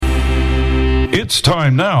It's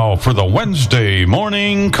time now for the Wednesday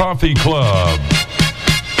Morning Coffee Club.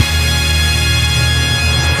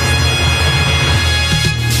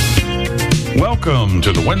 Welcome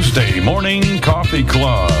to the Wednesday Morning Coffee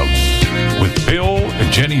Club with Bill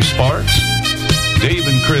and Jenny Sparks, Dave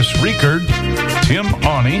and Chris Riekert, Tim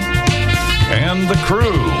Awney, and the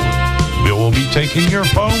crew. Bill will be taking your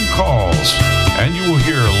phone calls, and you will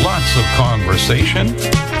hear lots of conversation.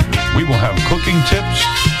 We will have cooking tips,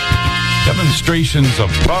 demonstrations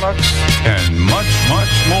of products, and much,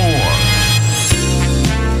 much more.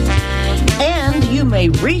 And you may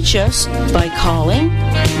reach us by calling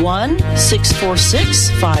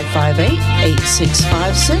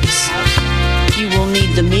 1-646-558-8656. You will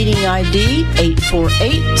need the meeting ID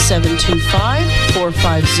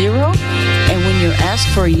 848-725-450. And when you're asked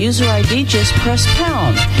for a user ID, just press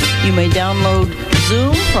pound. You may download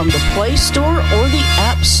Zoom from the Play Store or the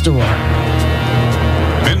App Store.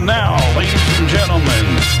 And now, ladies and gentlemen,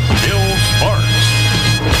 Bill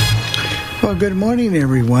Sparks. Well, good morning,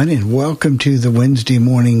 everyone, and welcome to the Wednesday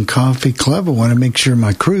Morning Coffee Club. I want to make sure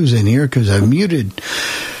my crew's in here because I muted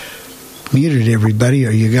everybody.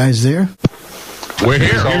 Are you guys there? We're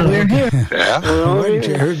here. We're here. Yeah.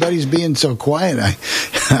 Everybody's being so quiet.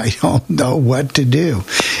 I don't know what to do.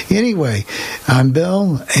 Anyway, I'm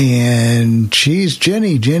Bill, and she's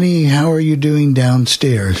Jenny. Jenny, how are you doing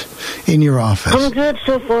downstairs in your office? I'm good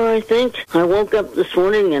so far, I think. I woke up this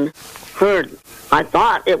morning and heard, I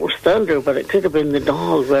thought it was thunder, but it could have been the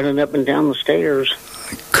dog running up and down the stairs.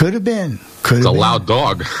 Could have been. It's a loud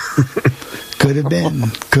dog. Could have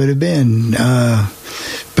been.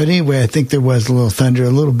 But anyway, I think there was a little thunder, a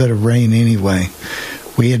little bit of rain anyway.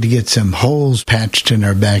 We had to get some holes patched in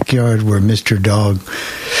our backyard where Mr. Dog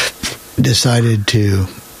decided to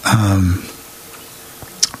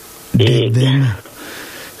dig them.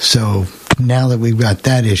 So now that we've got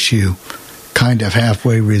that issue kind of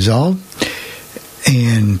halfway resolved,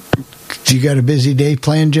 and you got a busy day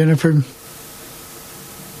planned, Jennifer?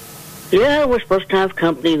 Yeah, we're supposed to have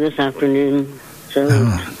company this afternoon, so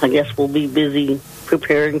I guess we'll be busy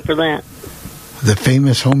preparing for that. The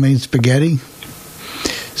famous homemade spaghetti?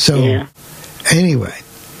 So, Anyway,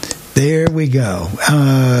 there we go.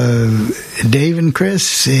 Dave and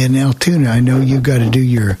Chris in Altoona, I know you got to do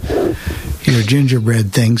your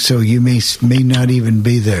gingerbread thing, so you may not even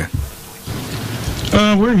be there.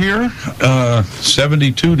 We're here,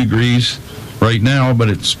 72 degrees right now, but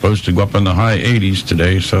it's supposed to go up in the high 80s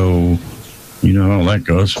today, so you know how that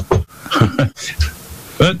goes.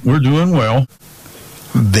 But we're doing well.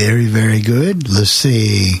 Very, very good. Let's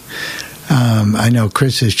see. I know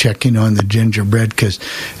Chris is checking on the gingerbread because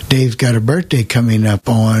Dave's got a birthday coming up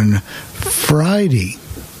on Friday.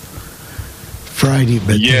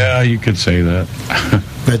 But yeah, you could say that.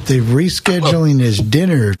 But they're rescheduling his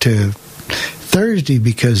dinner to Thursday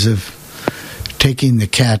because of taking the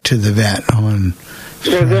cat to the vet on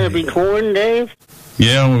Friday. There's going to be corn, Dave?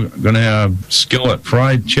 Yeah, we're going to have skillet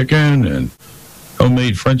fried chicken and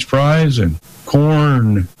homemade French fries and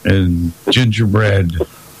corn and gingerbread.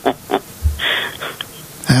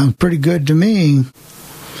 Sounds pretty good to me.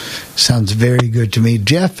 Sounds very good to me.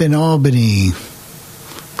 Jeff in Albany.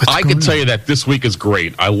 I can tell you that this week is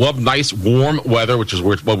great. I love nice, warm weather, which is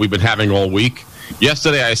what we've been having all week.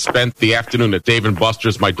 Yesterday, I spent the afternoon at Dave &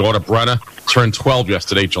 Buster's. My daughter, Brenna, turned 12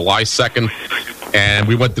 yesterday, July 2nd. And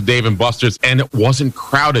we went to Dave & Buster's, and it wasn't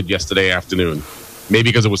crowded yesterday afternoon. Maybe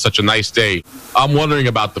because it was such a nice day. I'm wondering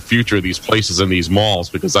about the future of these places and these malls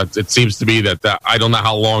because it seems to be that I don't know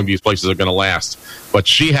how long these places are going to last. But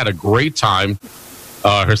she had a great time.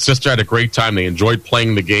 Her sister had a great time. They enjoyed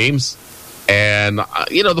playing the games. And,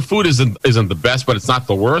 the food isn't the best, but it's not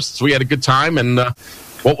the worst. So we had a good time. And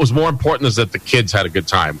what was more important is that the kids had a good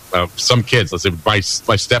time. Some kids, let's say my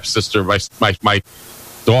stepsister, my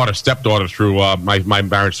stepdaughter through my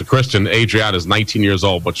marriage to Christian, Adriana is 19 years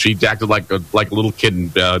old, but she acted like a little kid in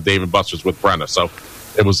Dave & Buster's with Brenna. So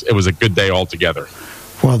it was a good day altogether.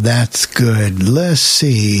 Well, that's good. Let's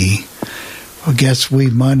see. I guess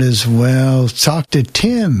we might as well talk to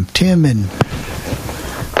Tim. Tim in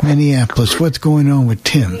Minneapolis. What's going on with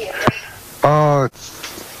Tim? Oh,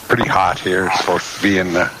 it's pretty hot here. It's supposed to be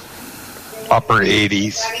in the upper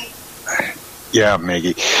 80s. Yeah,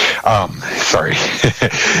 Maggie. Sorry.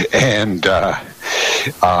 And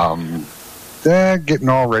getting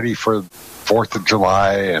all ready for 4th of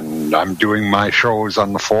July, and I'm doing my shows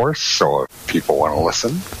on the 4th, so if people want to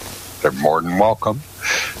listen, they're more than welcome.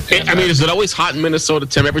 I mean, is it always hot in Minnesota,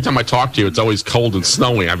 Tim? Every time I talk to you, it's always cold and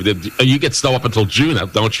snowing. I mean, you get snow up until June,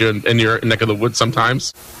 don't you, in your neck of the woods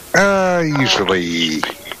sometimes?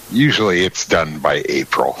 Usually it's done by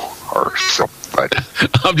April or so. But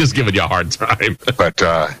I'm just giving you a hard time. But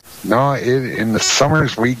no, in the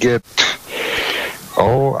summers we get.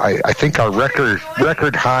 I think our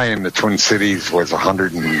record high in the Twin Cities was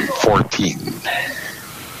 114.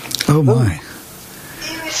 Oh my!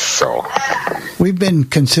 So we've been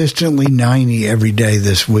consistently 90 every day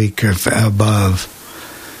this week or above.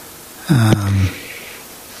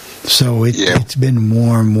 So it's been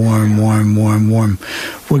warm.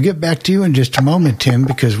 We'll get back to you in just a moment, Tim,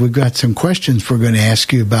 because we've got some questions we're going to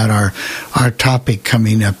ask you about our topic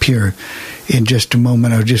coming up here in just a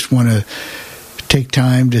moment. I just want to take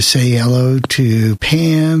time to say hello to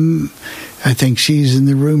Pam. I think she's in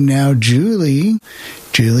the room now. Julie,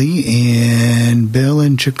 and Bill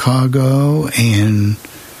in Chicago, and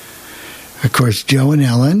of course Joe and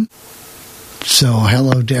Ellen. So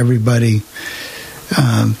hello to everybody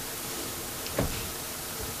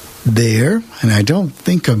there, and I don't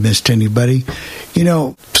think I've missed anybody. You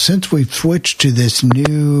know, since we've switched to this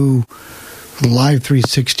new Live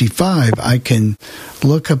 365, I can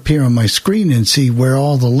look up here on my screen and see where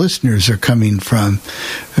all the listeners are coming from.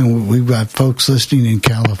 And we've got folks listening in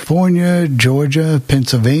California, Georgia,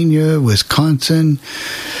 Pennsylvania, Wisconsin,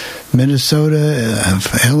 Minnesota,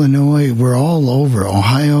 Illinois. We're all over,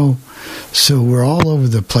 Ohio. So we're all over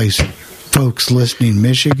the place, folks listening,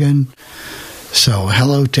 Michigan. So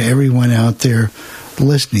hello to everyone out there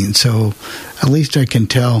listening. So at least I can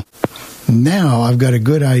tell now I've got a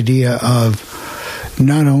good idea of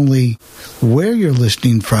not only where you're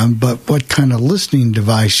listening from, but what kind of listening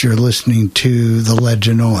device you're listening to the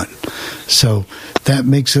legend on. So that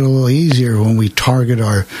makes it a little easier when we target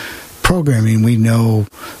our programming. We know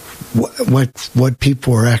what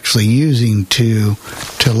people are actually using to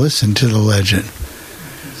listen to the legend.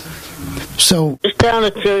 So, just out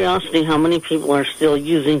of curiosity, how many people are still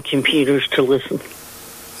using computers to listen?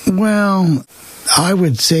 Well, I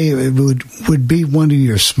would say it would be one of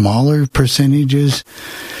your smaller percentages.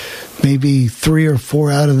 Maybe 3 or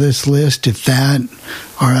 4 out of this list, if that,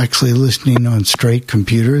 are actually listening on straight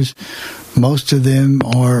computers. Most of them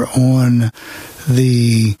are on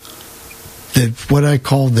the what I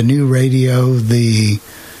call the new radio, the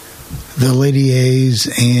Lady A's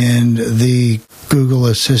and the Google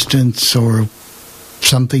Assistants or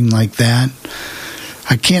something like that.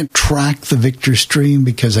 I can't track the Victor Stream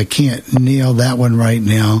because I can't nail that one right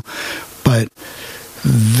now, but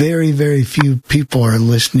very, very few people are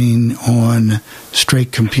listening on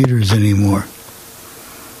straight computers anymore.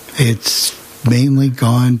 It's mainly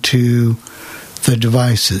gone to the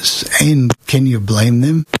devices. And can you blame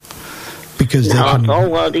them? Because it's a whole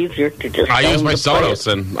lot easier to just. I use my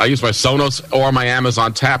Sonos or my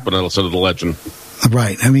Amazon Tap when I listen to the legend.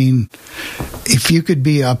 Right. I mean, if you could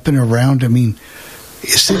be up and around, I mean,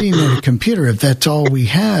 sitting at a computer, if that's all we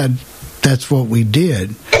had, that's what we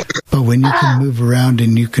did. But when you can move around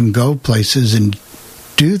and you can go places and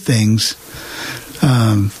do things,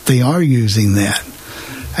 they are using that.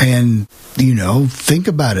 And, you know, think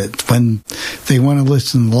about it. When they want to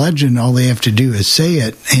listen to the legend, all they have to do is say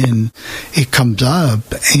it, and it comes up,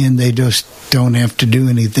 and they just don't have to do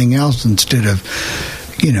anything else instead of,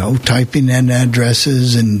 you know, typing in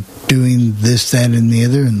addresses and doing this, that, and the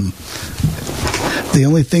other. And the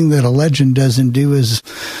only thing that a legend doesn't do is,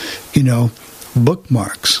 you know,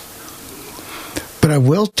 bookmarks. But I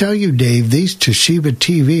will tell you, Dave, these Toshiba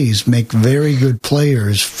TVs make very good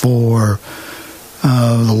players for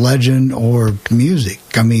the legend or music.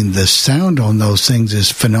 I mean, the sound on those things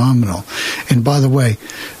is phenomenal. And by the way,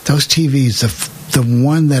 those TVs, the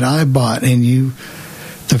one that I bought, and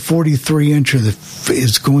the 43-incher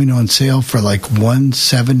is going on sale for like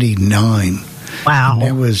 $179. Wow. And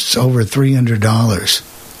it was over $300.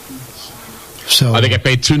 So I think I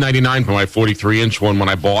paid $299 for my 43-inch one when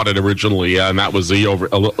I bought it originally, and that was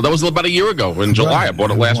that was about a year ago in July. Right. I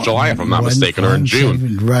bought it last July, if I'm not mistaken, or in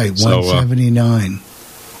June. Right, $179.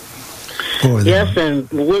 Yes, and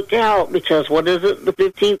look out, because what is it? The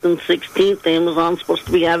 15th and 16th, Amazon's supposed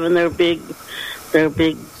to be having their big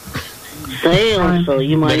sale, so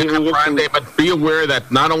you might even get Prime Day. But be aware that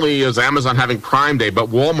not only is Amazon having Prime Day, but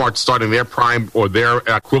Walmart's starting their Prime, or their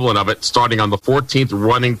equivalent of it, starting on the 14th,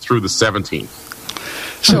 running through the 17th.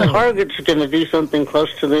 So Target's going to do something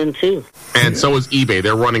close to them too. And so is eBay.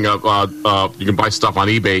 They're running you can buy stuff on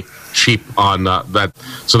eBay cheap on that.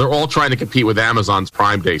 So they're all trying to compete with Amazon's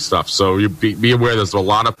Prime Day stuff. So you be aware there's a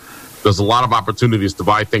lot of opportunities to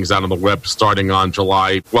buy things out on the web starting on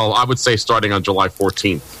July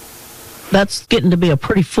 14th. That's getting to be a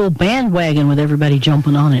pretty full bandwagon with everybody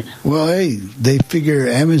jumping on it. Well, hey, they figure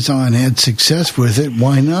Amazon had success with it.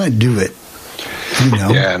 Why not do it? You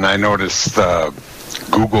know? Yeah, and I noticed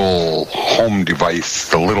Google Home device,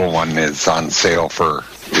 the little one, is on sale for,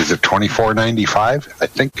 is it $24.95? I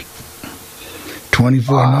think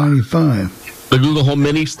 $24.95. The Google Home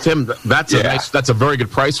Minis, Tim. That's a very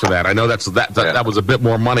good price for that. I know that was a bit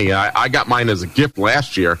more money. I got mine as a gift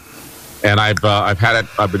last year, and I've had it.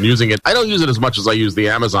 I've been using it. I don't use it as much as I use the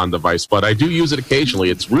Amazon device, but I do use it occasionally.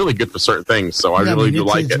 It's really good for certain things, so I really do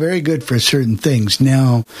like it. It's very good for certain things.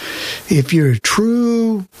 Now, if you're a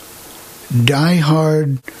true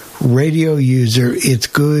diehard radio user, it's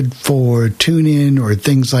good for tune-in or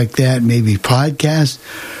things like that, maybe podcasts.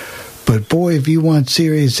 But boy, if you want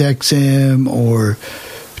Sirius XM or,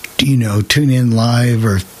 tune in live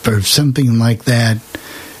or something like that,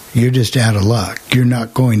 you're just out of luck. You're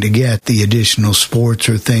not going to get the additional sports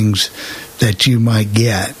or things that you might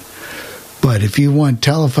get. But if you want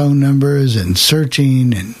telephone numbers and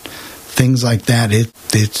searching and things like that,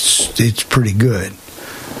 it's pretty good.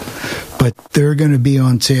 But they're going to be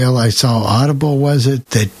on sale. I saw Audible, was it,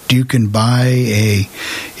 that you can buy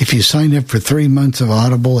if you sign up for 3 months of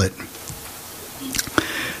Audible at,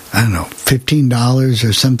 I don't know, $15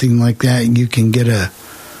 or something like that, and you can get a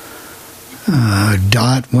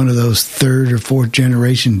dot, one of those third or fourth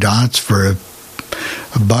generation dots for a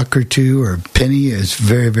buck or two or a penny. Is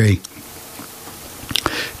very, very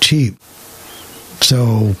cheap.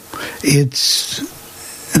 So it's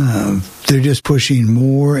they're just pushing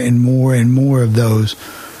more and more and more of those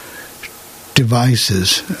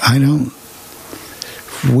devices.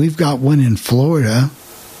 We've got one in Florida,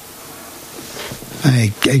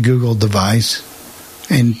 a Google device,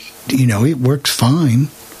 and it works fine.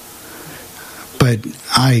 But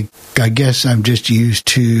I guess I'm just used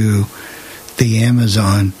to the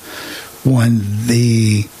Amazon one.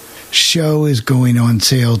 The show is going on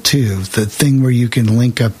sale too. The thing where you can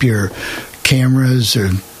link up your cameras or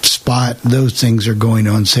Spot, those things are going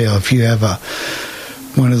on sale. If you have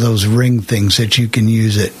one of those Ring things that you can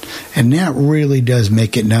use it, and that really does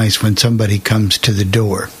make it nice when somebody comes to the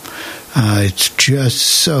door. It's just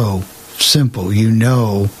so simple.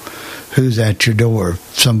 Who's at your door.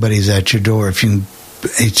 Somebody's at your door.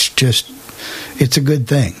 It's a good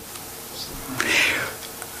thing.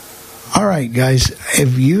 All right, guys,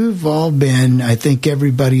 if you've all been, I think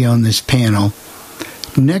everybody on this panel,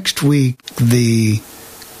 next week the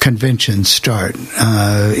conventions start.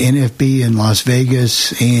 NFB in Las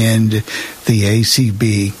Vegas and the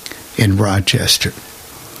ACB in Rochester.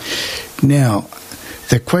 Now,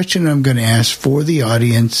 the question I'm going to ask for the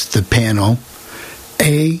audience, the panel,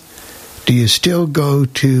 do you still go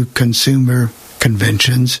to consumer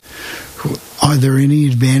conventions? Are there any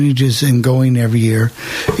advantages in going every year?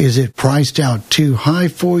 Is it priced out too high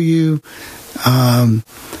for you?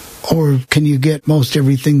 Or can you get most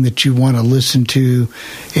everything that you want to listen to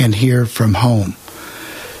and hear from home?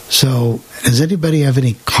 So, does anybody have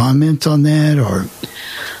any comments on that? Or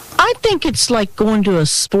I think it's like going to a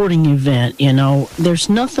sporting event, There's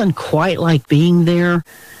nothing quite like being there,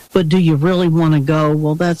 but do you really want to go?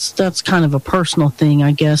 Well, that's kind of a personal thing,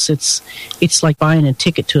 I guess. It's like buying a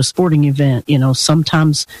ticket to a sporting event.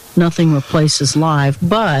 Sometimes nothing replaces live,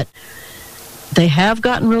 but they have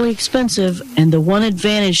gotten really expensive, and the one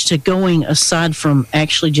advantage to going, aside from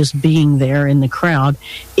actually just being there in the crowd,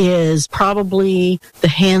 is probably the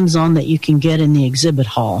hands-on that you can get in the exhibit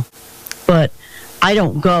hall. But I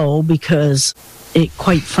don't go because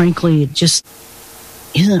quite frankly, it just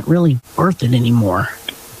isn't really worth it anymore.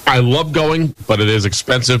 I love going, but it is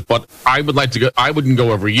expensive. But I would like to go. I wouldn't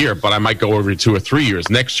go every year, but I might go every 2 or 3 years.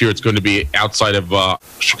 Next year, it's going to be outside of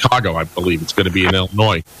Chicago, I believe. It's going to be in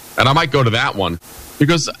Illinois. And I might go to that one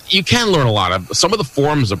because you can learn a lot. Some of the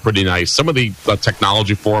forums are pretty nice. Some of the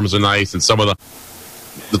technology forums are nice, and some of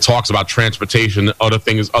the talks about transportation, other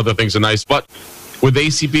things are nice. But with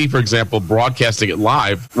ACB, for example, broadcasting it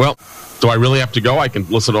live, well, do I really have to go? I can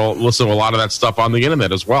listen to a lot of that stuff on the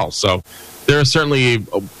internet as well. So there is certainly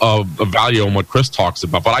a value in what Chris talks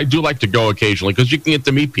about. But I do like to go occasionally because you can get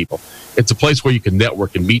to meet people. It's a place where you can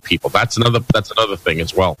network and meet people. That's another thing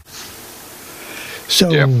as well.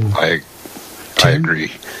 So, yeah, I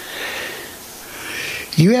agree.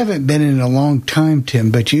 You haven't been in a long time,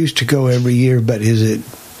 Tim, but you used to go every year. But is it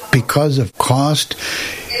because of cost?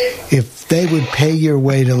 If they would pay your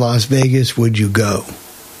way to Las Vegas, would you go?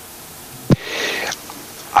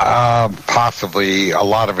 Possibly. A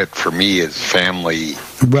lot of it for me is family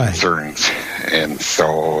concerns, and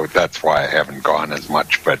so that's why I haven't gone as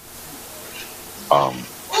much. But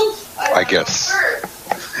I guess.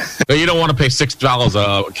 No, you don't want to pay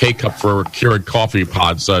 $6 a K-cup for Keurig coffee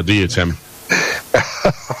pods, do you, Tim?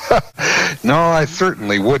 No, I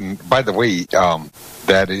certainly wouldn't. By the way,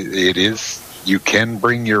 that it is, you can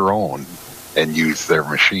bring your own. and use their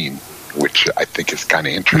machine, which I think is kind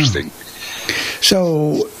of interesting.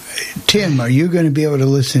 So, Tim, are you going to be able to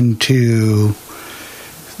listen to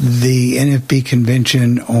the NFB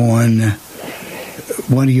convention on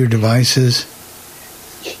one of your devices?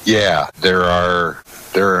 Yeah, there are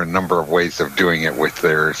a number of ways of doing it with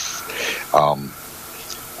theirs. On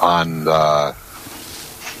the,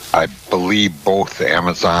 I believe, both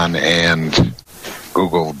Amazon and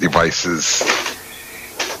Google devices,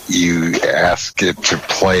 you ask it to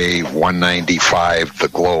play 195 The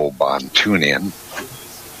Globe on TuneIn,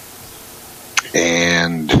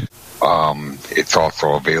 and it's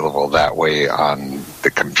also available that way on the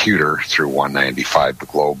computer through 195 The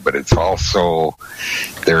Globe, but it's also,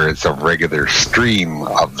 there is a regular stream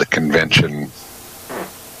of the convention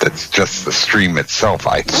that's just the stream itself,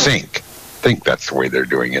 I think that's the way they're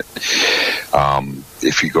doing it.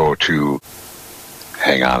 If you go to,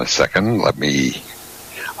 hang on a second, I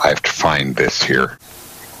have to find this here.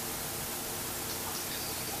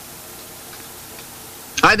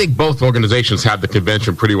 I think both organizations have the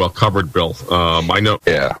convention pretty well covered, Bill. I know.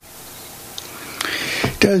 Yeah.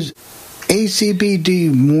 Does ACB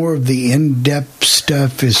do more of the in-depth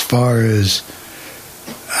stuff as far as,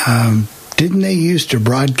 didn't they used to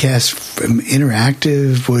broadcast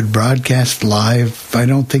interactive, would broadcast live? I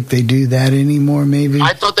don't think they do that anymore, maybe?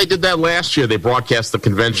 I thought they did that last year. They broadcast the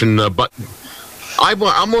convention, but I'm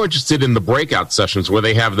more interested in the breakout sessions where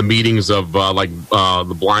they have the meetings of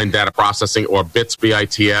the blind data processing or BITS,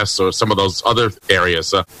 BITS, or some of those other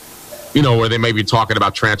areas, where they may be talking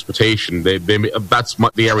about transportation. That's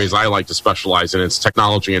the areas I like to specialize in. It's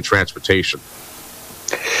technology and transportation.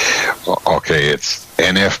 Okay, it's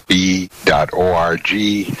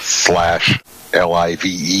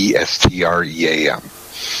nfb.org/LIVESTREAM.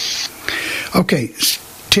 Okay,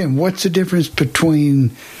 Tim, what's the difference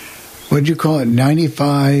between, what'd you call it,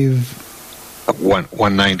 95?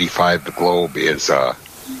 195 The Globe is a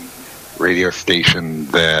radio station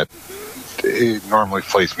that it normally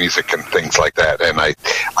plays music and things like that, and I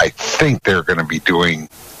think they're going to be doing,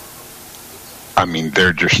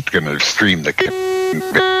 they're just going to stream the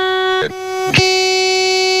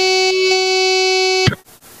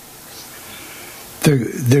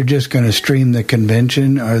They're just going to stream the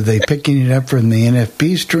convention. Are they picking it up from the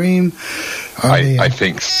NFB stream? I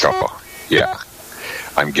think so. Yeah,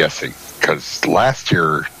 I'm guessing, because last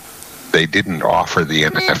year they didn't offer the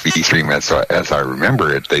NFB stream as I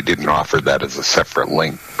remember it. They didn't offer that as a separate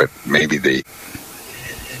link, but maybe they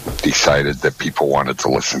decided that people wanted to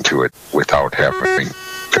listen to it without having.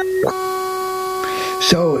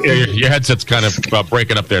 So your headset's kind of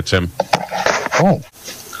breaking up there, Tim. Oh.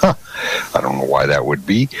 Huh. I don't know why that would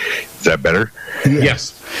be. Is that better? Yeah.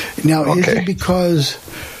 Yes. Now, okay.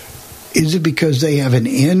 Is it because they have an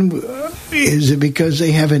in? Is it because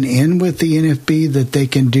they have an in with the NFB that they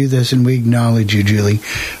can do this? And we acknowledge you, Julie.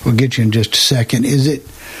 We'll get you in just a second. Is it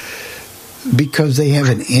because they have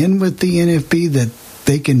an in with the NFB that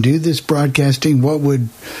they can do this broadcasting? What would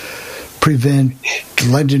prevent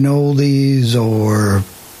Legend Oldies or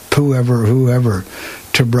whoever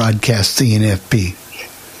to broadcast the NFB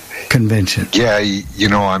convention? Yeah,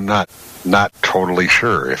 I'm not totally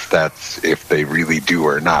sure if they really do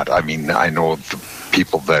or not. I know the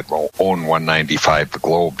people that own 195 The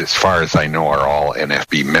Globe, as far as I know, are all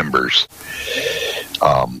NFB members.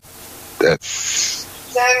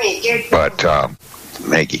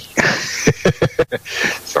 Maggie.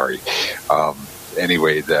 Sorry.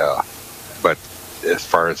 Anyway, but as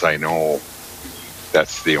far as I know,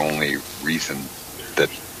 that's the only reason that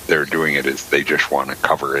they're doing it, is they just want to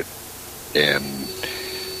cover it, and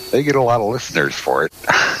they get a lot of listeners for it.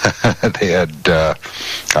 They had,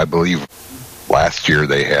 I believe, last year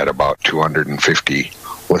they had about 250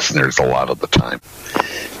 listeners a lot of the time.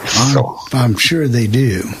 So I'm sure they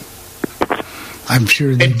do. I'm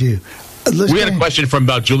sure they do. We had a question from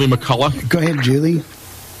Julie McCullough. Go ahead, Julie.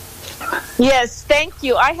 Yes, thank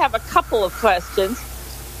you. I have a couple of questions.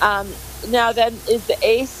 Now then, is the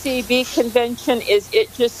ACB convention, is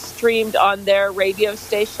it just streamed on their radio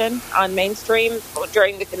station on mainstream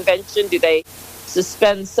during the convention? Do they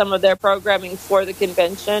suspend some of their programming for the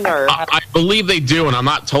convention? Or I believe they do, and I'm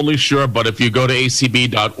not totally sure, but if you go to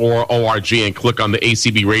acb.org and click on the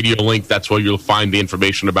ACB radio link, that's where you'll find the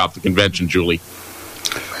information about the convention, Julie.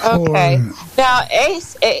 Okay. Now,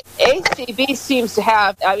 ACB seems to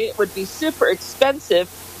have, it would be super expensive,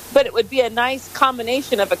 but it would be a nice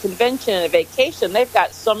combination of a convention and a vacation. They've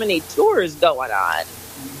got so many tours going on.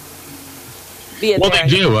 Well, they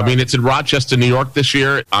do. It's in Rochester, New York this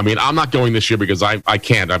year. I'm not going this year because I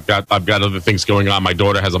can't. I've got other things going on. My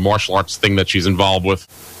daughter has a martial arts thing that she's involved with.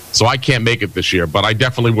 So I can't make it this year, but I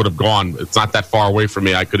definitely would have gone. It's not that far away from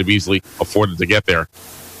me. I could have easily afforded to get there.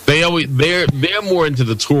 They're more into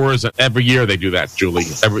the tours, and every year they do that, Julie.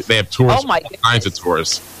 They have tours, all kinds of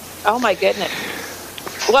tours. Oh my goodness!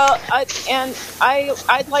 Well,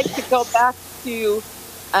 I'd like to go back to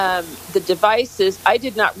the devices. I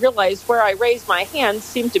did not realize where I raised my hand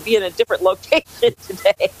seemed to be in a different location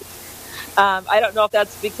today. I don't know if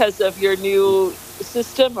that's because of your new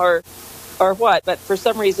system or what, but for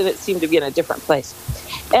some reason it seemed to be in a different place.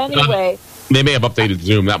 Anyway. They may have updated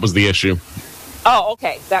Zoom. That was the issue. Oh,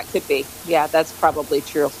 okay. That could be. Yeah, that's probably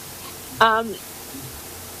true.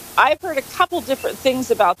 I've heard a couple different things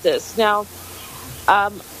about this. Now,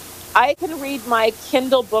 I can read my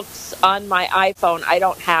Kindle books on my iPhone. I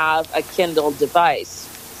don't have a Kindle device.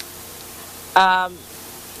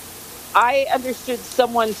 I understood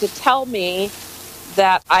someone to tell me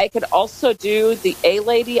that I could also do the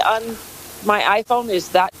A-Lady on my iPhone. Is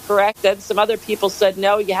that correct? And some other people said,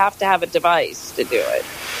 no, you have to have a device to do it.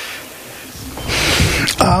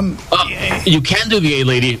 You can do the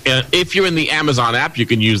A-Lady. If you're in the Amazon app, you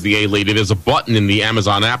can use the A-Lady. There's a button in the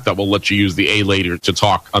Amazon app that will let you use the A-Lady to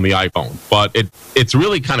talk on the iPhone. But it's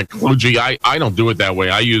really kind of kludgy. I don't do it that way.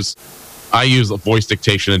 I use a voice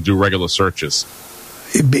dictation and do regular searches.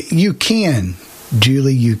 You can,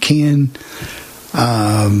 Julie. You can.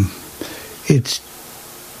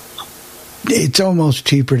 It's almost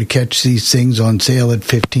cheaper to catch these things on sale at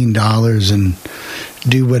 $15 and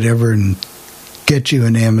do whatever and get you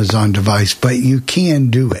an Amazon device, but you can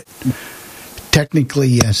do it. Technically,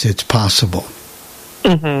 yes, it's possible.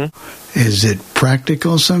 Mm-hmm. Is it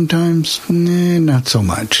practical sometimes? Not so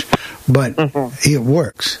much, but it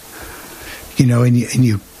works. You know, and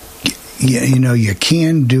you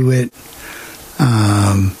can do it.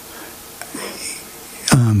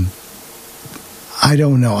 I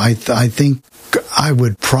don't know. I think I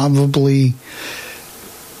would probably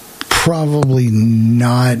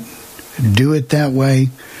not do it that way,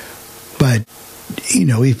 but you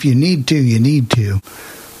know, if you need to, you need to.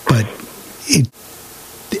 But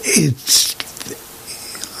it's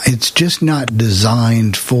just not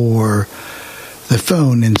designed for the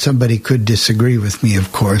phone, and somebody could disagree with me,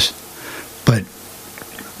 of course. But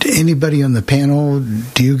anybody on the panel,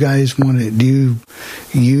 do you guys do you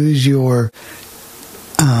use your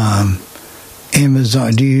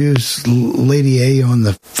Amazon? Do you use Lady A on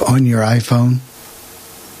your iPhone?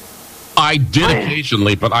 I did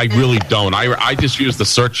occasionally, but I really don't. I just use the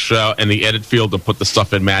search and the edit field to put the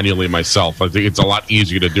stuff in manually myself. I think it's a lot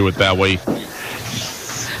easier to do it that way.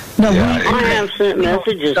 No, I have sent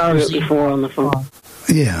messages to it before on the phone.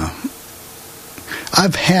 Yeah. I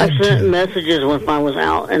sent messages if I was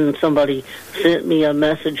out and somebody sent me a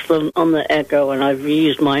message on the Echo, and I've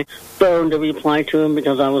used my phone to reply to them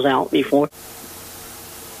because I was out before.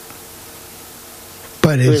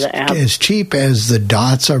 But as cheap as the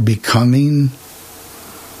dots are becoming,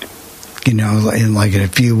 you know, in a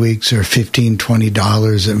few weeks, or $15,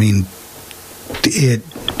 $20, I mean,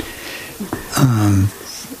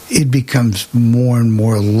 it becomes more and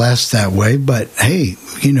more less that way. But hey,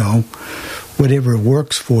 you know, whatever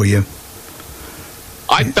works for you.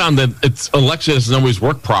 I found that Alexa doesn't always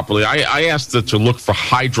work properly. I asked it to look for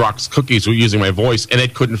Hydrox cookies using my voice, and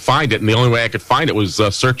it couldn't find it. And the only way I could find it was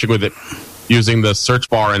searching with it using the search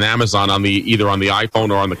bar in Amazon either on the iPhone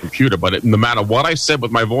or on the computer. But no matter what I said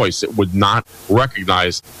with my voice, it would not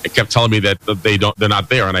recognize. It kept telling me that they're not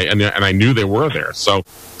there, and I knew they were there. So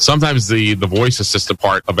sometimes the voice assistant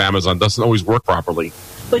part of Amazon doesn't always work properly.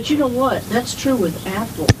 But you know what? That's true with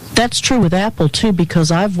Apple. That's true with Apple too,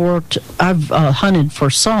 because I've hunted for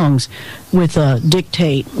songs with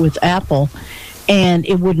Dictate with Apple, and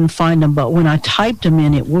it wouldn't find them. But when I typed them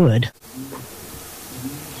in, it would.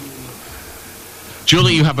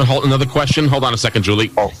 Julie, you have another question? Hold on a second,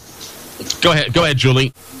 Julie. Oh, go ahead,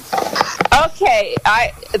 Julie. Okay,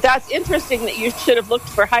 that's interesting that you should have looked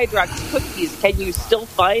for Hydrox cookies. Can you still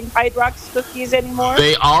find Hydrox cookies anymore?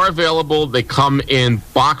 They are available. They come in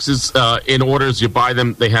boxes, in orders. You buy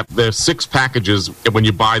them. There's 6 packages when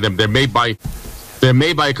you buy them. They're made by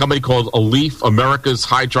a company called Leaf America's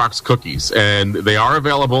Hydrox Cookies, and they are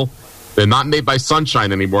available. They're not made by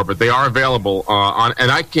Sunshine anymore, but they are available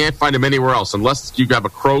and I can't find them anywhere else unless you have a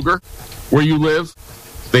Kroger where you live.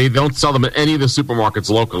 They don't sell them at any of the supermarkets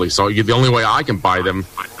locally, so the only way I can buy them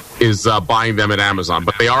is buying them at Amazon.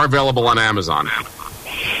 But they are available on Amazon.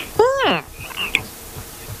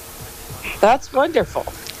 That's wonderful.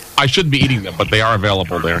 I shouldn't be eating them, but they are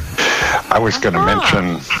available there. I was going to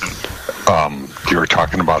mention, you were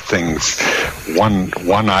talking about things. One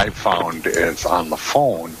I found is on the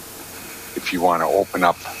phone. If you want to open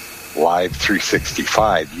up live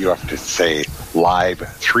 365. You have to say live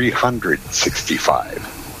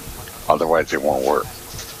 365. Otherwise, it won't work.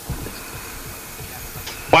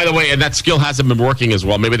 By the way, and that skill hasn't been working as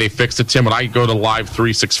well. Maybe they fixed it, Tim. When I go to live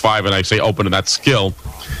 365 and I say open to that skill,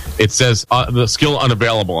 it says the skill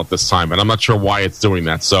unavailable at this time, and I'm not sure why it's doing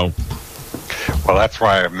that. So, well, that's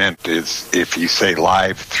why I meant is if you say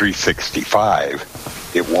live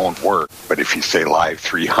 365, it won't work. But if you say live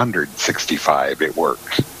 365, it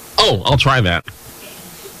works. Oh, I'll try that.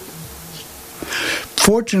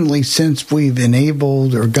 Fortunately, since we've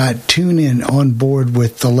enabled or got TuneIn on board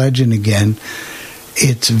with the Legend again,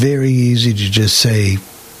 it's very easy to just say,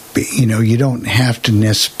 you don't have to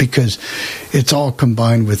because it's all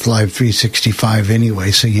combined with Live 365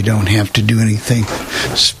 anyway, so you don't have to do anything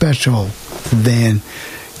special than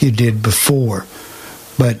you did before.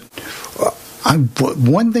 But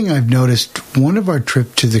one thing I've noticed, one of our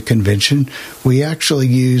trips to the convention, we actually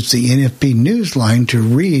used the NFB Newsline to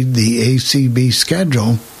read the ACB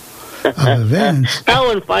schedule of events. I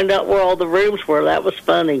wouldn't find out where all the rooms were. That was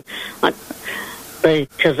funny.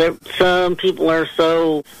 Because some people are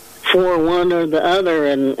so for one or the other,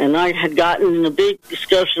 and I had gotten in a big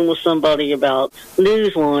discussion with somebody about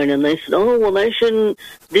Newsline, and they said, oh, well, they shouldn't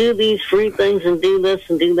do these free things and do this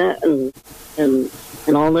and do that and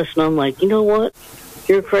all this, and I'm like, you know what?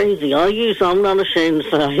 You're crazy. I'm not ashamed to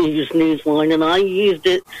say I use Newsline, and I used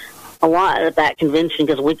it a lot at that convention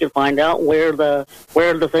because we could find out where the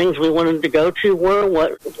things we wanted to go to were,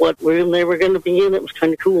 what room they were going to be in. It was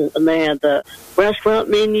kind of cool, and they had the restaurant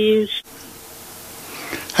menus.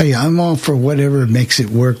 Hey, I'm all for whatever makes it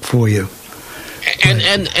work for you.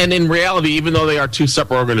 And in reality, even though they are two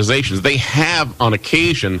separate organizations, they have on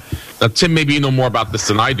occasion. Now, Tim, maybe you know more about this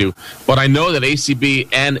than I do, but I know that ACB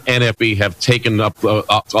and NFB have taken up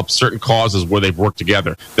certain causes where they've worked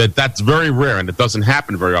together. That's very rare, and it doesn't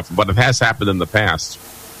happen very often, but it has happened in the past.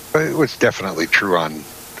 It was definitely true the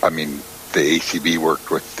ACB worked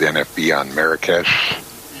with the NFB on Marrakesh,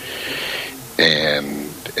 and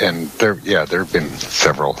there have been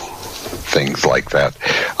several things like that.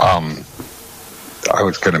 I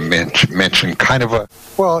was going to mention kind of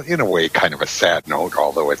in a way, kind of a sad note,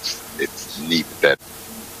 although it's neat that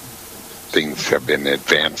things have been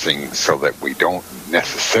advancing so that we don't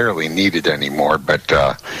necessarily need it anymore. But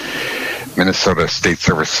Minnesota State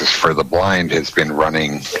Services for the Blind has been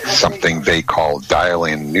running something they call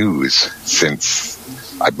dial-in news since,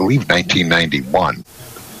 I believe, 1991.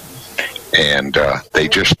 And they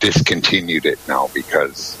just discontinued it now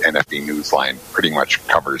because NFB Newsline pretty much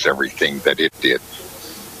covers everything that it did.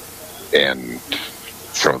 And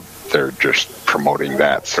so they're just promoting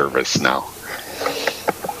that service now.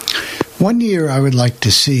 One year I would like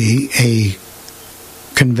to see a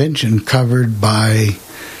convention covered by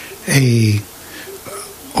maybe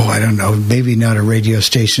not a radio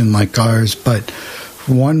station like ours, but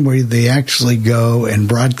one where they actually go and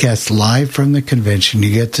broadcast live from the convention.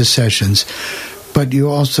 You get the sessions, but you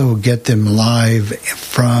also get them live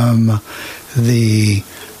from the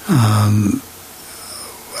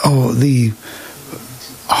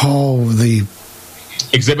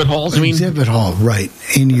exhibit halls. Exhibit hall, right?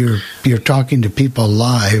 And you're talking to people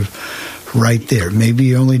live right there. Maybe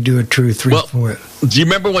you only do a 2 or 3 for it. Do you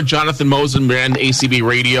remember when Jonathan Mosen ran ACB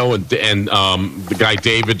Radio and the guy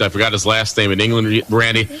David, I forgot his last name, in England,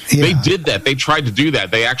 Randy? Yeah. They did that. They tried to do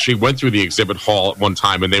that. They actually went through the exhibit hall at one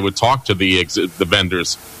time, and they would talk to the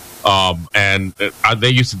vendors. And they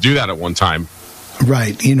used to do that at one time.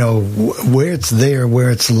 Right. Where it's there,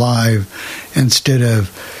 where it's live, instead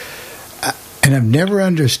of... And I've never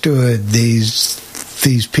understood these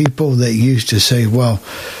people that used to say, well,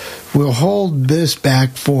 we'll hold this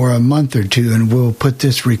back for a month or two and we'll put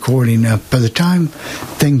this recording up. By the time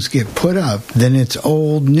things get put up, then it's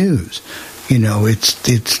old news.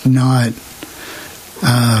 It's not...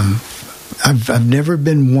 I've never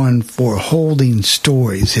been one for holding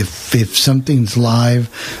stories. If something's live,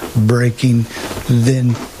 breaking,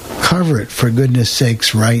 then cover it, for goodness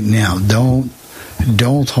sakes, right now.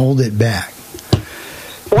 Don't hold it back.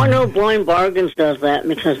 Well, I know Blind Bargains does that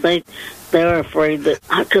because they're afraid that,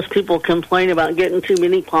 because people complain about getting too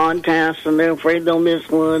many podcasts and they're afraid they'll miss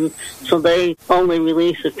one, so they only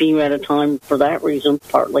release a few at a time for that reason,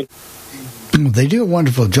 partly. They do a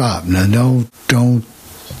wonderful job. Now, don't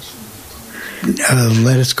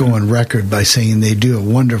let us go on record by saying they do a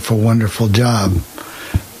wonderful, wonderful job,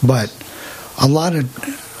 but a lot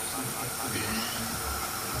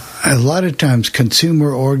of times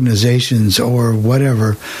consumer organizations or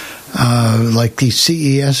whatever, like these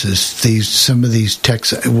CESs, some of these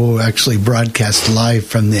techs will actually broadcast live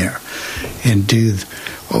from there and do.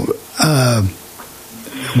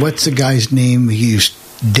 what's the guy's name?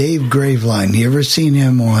 Dave Graveline. You ever seen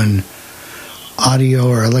him on audio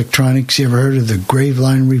or electronics? You ever heard of the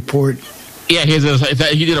Graveline Report? Yeah,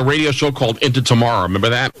 he did a radio show called Into Tomorrow. Remember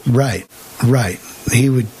that? Right. He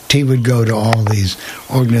would go to all these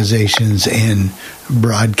organizations and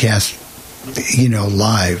broadcast,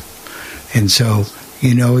 live. And so,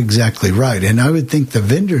 exactly right. And I would think the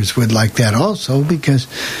vendors would like that also, because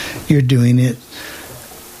you're doing it,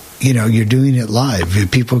 you're doing it live.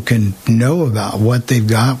 People can know about what they've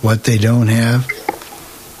got, what they don't have,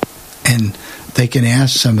 and they can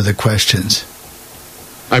ask some of the questions.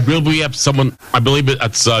 I believe we have someone. I believe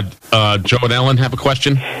it's Joe and Ellen have a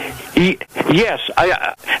question. Yes,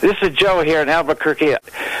 this is Joe here in Albuquerque.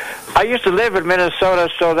 I used to live in Minnesota,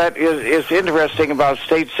 so that is interesting about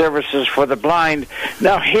state services for the blind.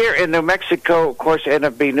 Now, here in New Mexico, of course,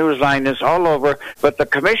 NFB Newsline is all over, but the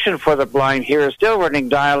Commission for the Blind here is still running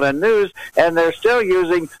dial-in news, and they're still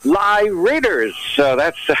using live readers. So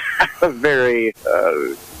that's very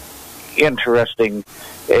interesting.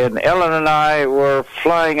 And Ellen and I were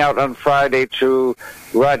flying out on Friday to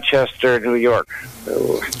Rochester, New York.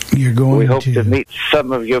 So you're going. We hope to meet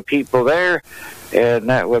some of your people there, and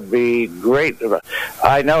that would be great.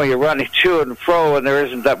 I know you're running to and fro, and there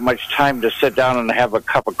isn't that much time to sit down and have a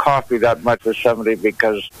cup of coffee that much with somebody,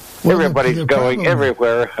 because everybody's going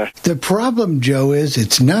everywhere. The problem, Joe, is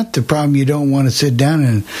it's not the problem you don't want to sit down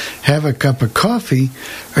and have a cup of coffee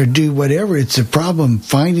or do whatever. It's the problem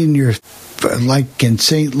finding your... Like in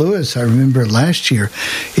St. Louis, I remember last year,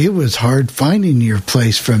 it was hard finding your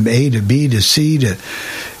place from A to B to C to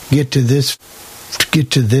get to this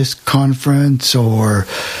conference or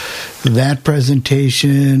that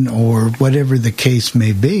presentation or whatever the case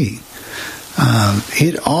may be.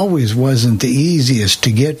 It always wasn't the easiest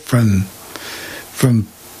to get from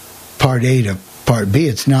part A to part B.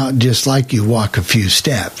 It's not just like you walk a few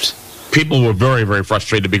steps. People were very, very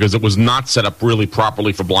frustrated because it was not set up really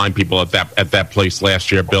properly for blind people at that place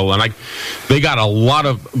last year, Bill. And they got a lot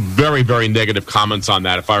of very, very negative comments on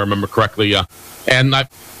that, if I remember correctly. And I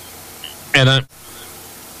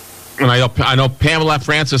know Pamela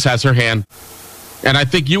Francis has her hand, and I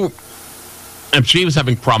think and she was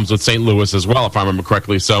having problems with St. Louis as well, if I remember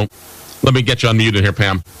correctly. So let me get you unmuted here,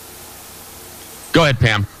 Pam. Go ahead,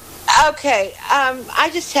 Pam. Okay, I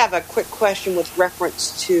just have a quick question with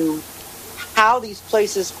reference to how these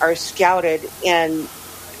places are scouted, and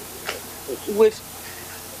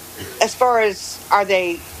as far as how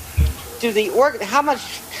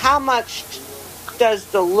much does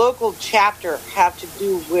the local chapter have to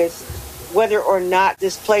do with whether or not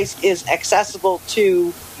this place is accessible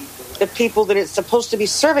to the people that it's supposed to be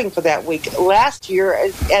serving for that week? Last year,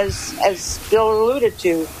 as Bill alluded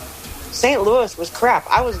to, St. Louis was crap.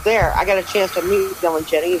 I was there. I got a chance to meet Bill and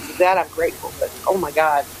Jenny, and for that I'm grateful. But oh my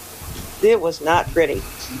God, it was not pretty.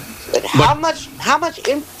 But how much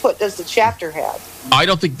input does the chapter have? I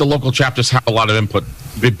don't think the local chapters have a lot of input.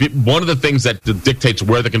 One of the things that dictates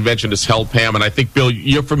where the convention is held, Pam, and I think, Bill,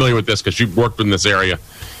 you're familiar with this because you've worked in this area,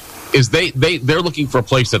 is they're looking for a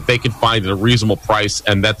place that they can find at a reasonable price,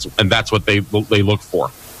 and that's what they look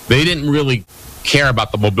for. They didn't really care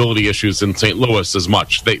about the mobility issues in St. Louis as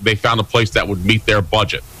much. They found a place that would meet their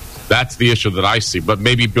budget. That's the issue that I see. But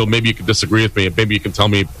maybe, Bill, maybe you can disagree with me, and maybe you can tell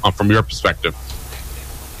me from your perspective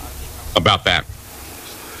about that.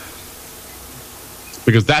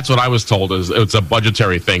 Because that's what I was told, is it's a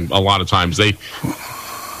budgetary thing a lot of times. They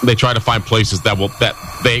try to find places that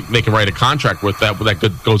they can write a contract with that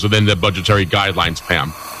goes within the budgetary guidelines,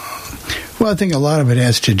 Pam. Well, I think a lot of it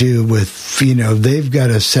has to do with, they've got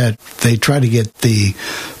they try to get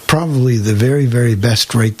probably the very, very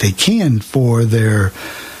best rate they can for their,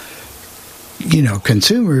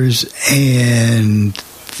 consumers, and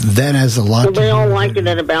that has a lot to do with it. They all like it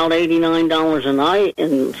at about $89 a night,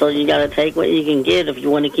 and so you got to take what you can get if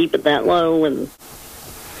you want to keep it that low. And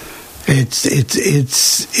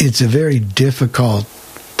it's a very difficult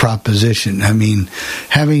proposition. I mean,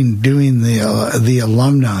 doing the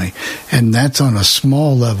alumni, and that's on a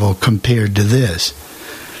small level compared to this.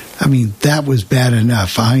 I mean, that was bad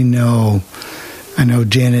enough. I know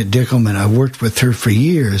Janet Dickelman. I worked with her for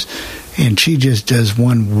years, and she just does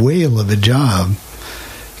one whale of a job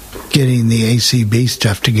getting the ACB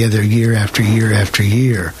stuff together year after year after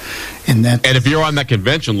year. And if you're on that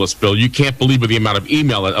convention list, Bill, you can't believe the amount of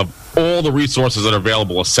email of all the resources that are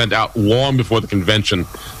available are sent out long before the convention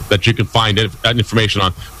that you can find information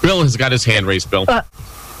on. Bill has got his hand raised, Bill.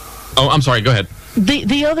 I'm sorry, go ahead.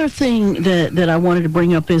 The other thing that I wanted to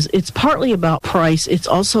bring up is it's partly about price. It's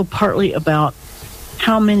also partly about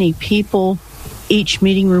how many people each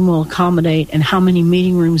meeting room will accommodate and how many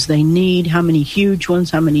meeting rooms they need, how many huge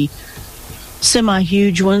ones, how many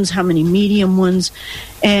semi-huge ones, how many medium ones.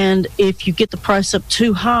 And if you get the price up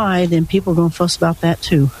too high, then people are going to fuss about that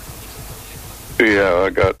too. Yeah, I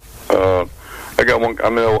got one. I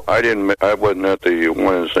mean, I wasn't at the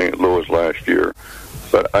one in St. Louis last year,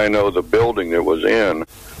 but I know the building that was in,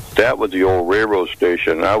 that was the old railroad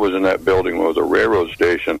station. I was in that building when it was a railroad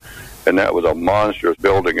station, and that was a monstrous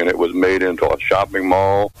building, and it was made into a shopping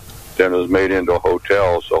mall, then it was made into a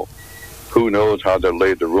hotel, so who knows how they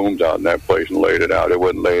laid the rooms out in that place and laid it out. It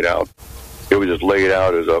wasn't laid out. It was just laid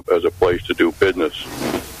out as a place to do business.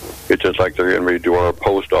 It's just like they're getting ready to do our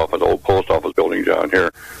post office, old post office building down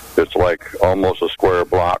here. It's like almost a square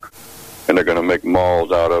block, and they're going to make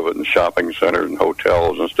malls out of it and shopping centers and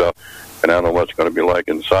hotels and stuff. And I don't know what it's going to be like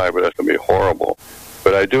inside, but that's going to be horrible.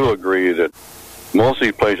 But I do agree that most of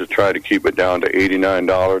these places try to keep it down to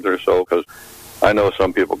 $89 or so, because I know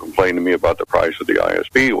some people complain to me about the price of the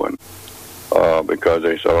ISB one because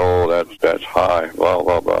they said, "Oh, that's high," blah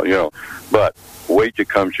blah blah, you know. But wait till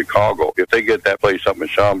come Chicago. If they get that place up in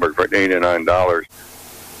Schaumburg for $89,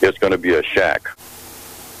 it's going to be a shack.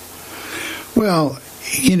 Well,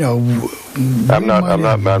 you know, I'm not a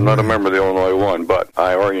member of the Illinois one, but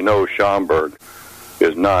I already know Schaumburg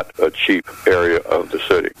is not a cheap area of the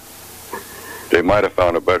city. They might have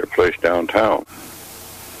found a better place downtown,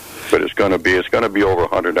 but it's going to be over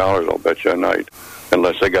 $100. I'll bet you a night,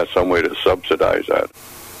 unless they got some way to subsidize that.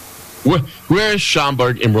 Where is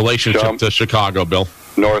Schaumburg in relationship to Chicago, Bill?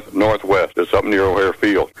 Northwest. It's up near O'Hare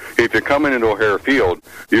Field. If you're coming into O'Hare Field,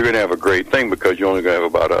 you're going to have a great thing because you're only going to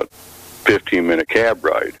have about a 15-minute cab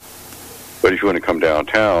ride. But if you want to come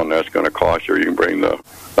downtown, that's going to cost you. You can bring I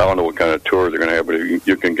don't know what kind of tour they're going to have, but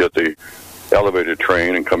you can get the elevated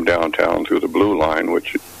train and come downtown through the Blue Line,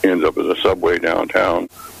 which ends up as a subway downtown.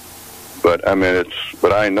 But I mean,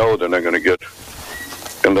 but I know they're not going to get,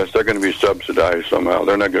 unless they're going to be subsidized somehow,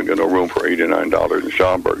 they're not going to get no room for $89 in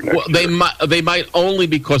Schaumburg next year. They might only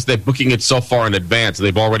because they're booking it so far in advance.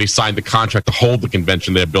 They've already signed the contract to hold the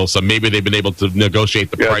convention there, Bill. So maybe they've been able to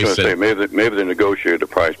negotiate the price. I was going to say, maybe they negotiated the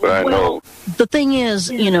price, but I know. The thing is,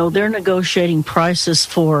 they're negotiating prices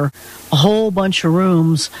for a whole bunch of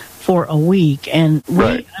rooms for a week, and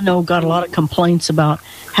I know got a lot of complaints about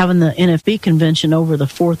having the NFB convention over the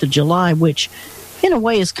 4th of July, which in a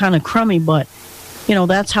way is kind of crummy, but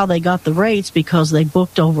that's how they got the rates, because they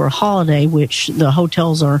booked over a holiday, which the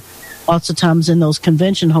hotels are lots of times in those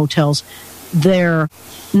convention hotels, they're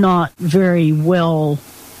not very well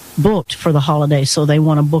booked for the holiday, so they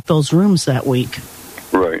want to book those rooms that week.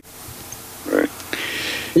 Right.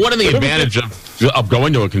 One of the advantages of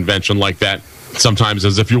going to a convention like that sometimes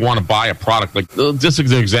is if you want to buy a product, like just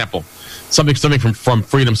as an example, something from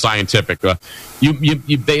Freedom Scientific,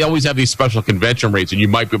 they always have these special convention rates, and you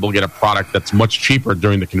might be able to get a product that's much cheaper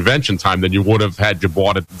during the convention time than you would have had you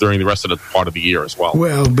bought it during the rest of the part of the year as well.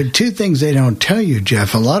 Well, but two things they don't tell you,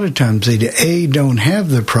 Jeff. A lot of times they don't have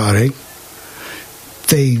the product.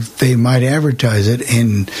 They might advertise it,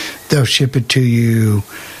 and they'll ship it to you,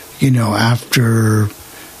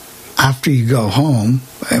 after you go home.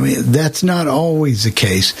 I mean, that's not always the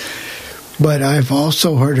case. But I've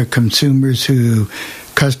also heard of customers who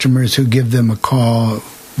give them a call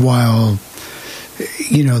while,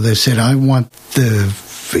 they said, I want the,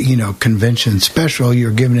 convention special.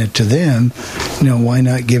 You're giving it to them. Why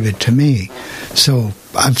not give it to me? So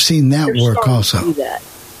I've seen that work also.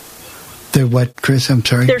 The what, Chris? I'm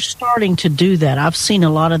sorry? They're starting to do that. I've seen a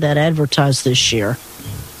lot of that advertised this year.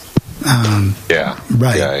 Yeah.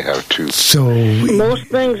 Right. Yeah, I have too. So most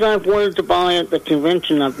things I've wanted to buy at the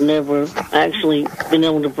convention, I've never actually been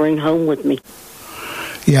able to bring home with me.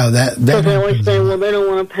 Yeah, that. Because they always say, well, they don't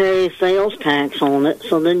want to pay sales tax on it,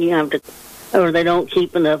 so then you have to, or they don't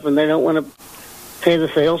keep enough, and they don't want to pay the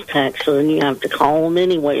sales tax, so then you have to call them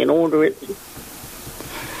anyway and order it.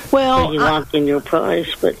 Well, so you lock in your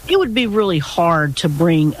price, but it would be really hard to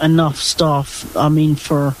bring enough stuff. I mean,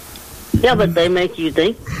 for. Yeah, but they make you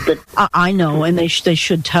think that. I know, and they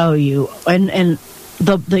should tell you. And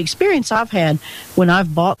the experience I've had when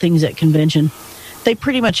I've bought things at convention, they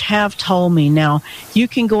pretty much have told me, now, you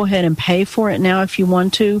can go ahead and pay for it now if you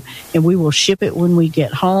want to, and we will ship it when we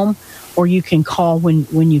get home, or you can call when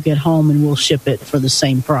you get home and we'll ship it for the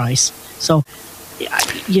same price. So,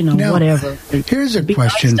 now, whatever. Here's a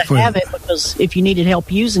question nice to have it, because if you needed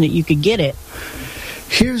help using it, you could get it.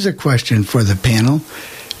 Here's a question for the panel.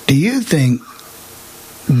 Do you think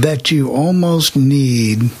that you almost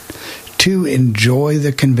need to enjoy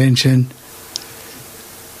the convention,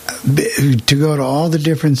 to go to all the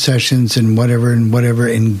different sessions and whatever,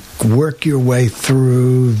 and work your way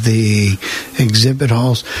through the exhibit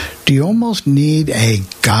halls, do you almost need a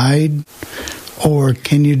guide, or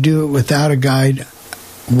can you do it without a guide?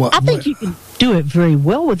 I think you can do it very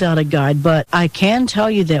well without a guide, but I can tell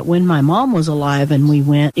you that when my mom was alive and we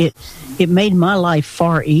went, it made my life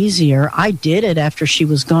far easier. I did it after she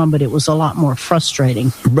was gone, but it was a lot more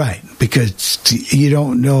frustrating. Right, because you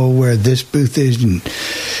don't know where this booth is,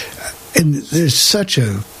 and there's such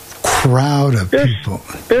a crowd of people.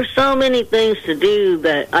 There's so many things to do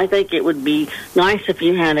that I think it would be nice if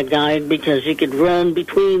you had a guide, because you could run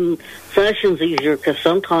between sessions easier, because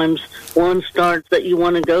sometimes one starts that you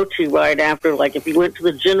want to go to right after. Like if you went to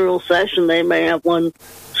the general session, they may have one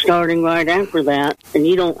starting right after that, and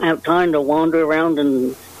you don't have time to wander around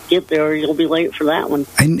and get there, or you'll be late for that one.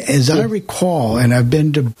 And as I recall, and I've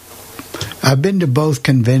been to both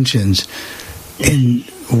conventions, and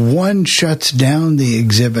one shuts down the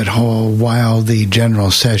exhibit hall while the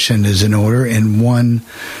general session is in order, and one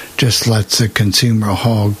just lets the consumer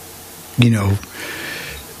hall,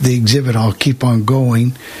 the exhibit hall keep on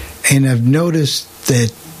going. And I've noticed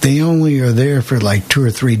that they only are there for like 2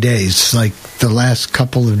 or 3 days. Like the last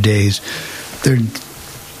couple of days, the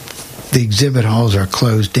exhibit halls are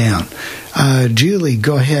closed down. Julie,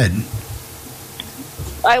 go ahead.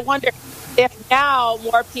 I wonder if now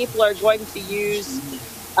more people are going to use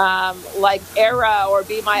like Era or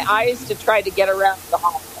Be My Eyes to try to get around the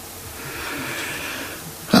hall.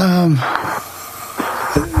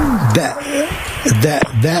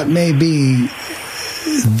 That may be,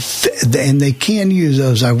 and they can use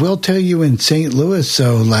those. I will tell you, in St. Louis,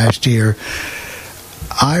 last year,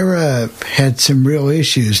 Ira had some real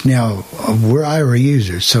issues. Now, we're Ira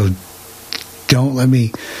users, so don't let me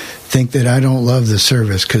think that I don't love the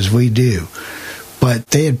service, because we do. But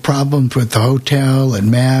they had problems with the hotel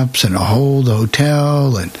and maps and a hold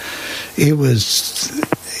hotel, and it was,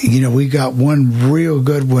 we got one real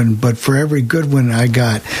good one, but for every good one I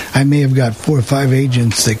may have got 4 or 5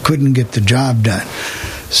 agents that couldn't get the job done.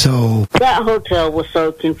 So that hotel was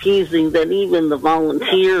so confusing that even the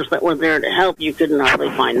volunteers that were there to help you couldn't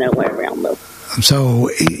hardly find their way around them. So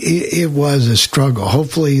it was a struggle.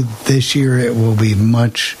 Hopefully this year it will be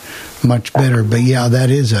much better. But yeah, that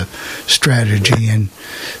is a strategy, and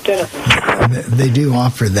they do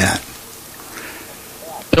offer that.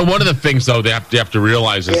 And one of the things, though, they have to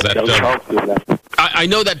realize is that I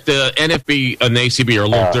know that the NFB and the ACB are a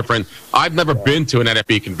little different. I've never been to an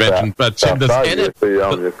NFB convention, but does NFB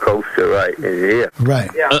on the coaster right in here? Right.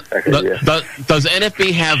 Does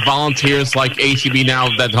NFB have volunteers like ACB now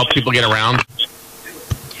that help people get around?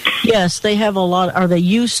 Yes, they have a lot, or they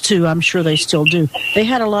used to. I'm sure they still do. They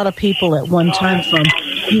had a lot of people at one time from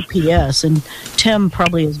UPS, and Tim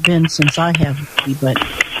probably has been since I have, but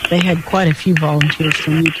they had quite a few volunteers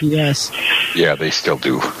from UPS. Yeah, they still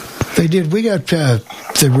do. They did. We got the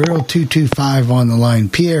Real 225 on the line.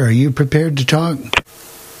 Pierre, are you prepared to talk?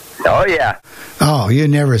 Oh, yeah. Oh, you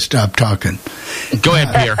never stop talking. Go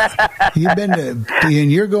ahead, Pierre. You've been to,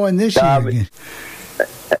 and you're going this year again.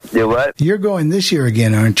 Do what? You're going this year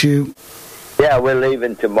again, aren't you? Yeah, we're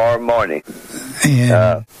leaving tomorrow morning.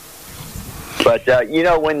 And but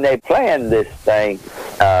when they planned this thing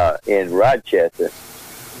in Rochester,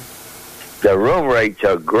 the room rates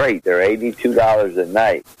are great. They're $82 a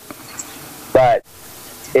night. But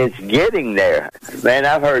it's getting there. Man,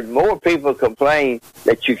 I've heard more people complain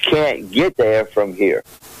that you can't get there from here.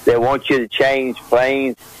 They want you to change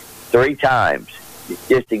planes 3 times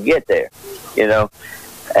just to get there,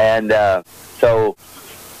 And so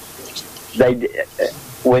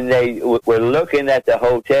when they were looking at the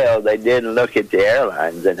hotel, they didn't look at the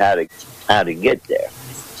airlines and how to get there.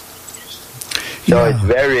 So it's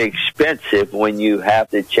very expensive when you have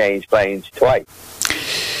to change planes twice.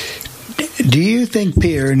 Do you think,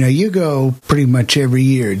 Pierre, now you go pretty much every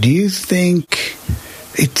year, do you think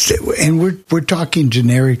it's, and we're talking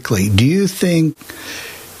generically, do you think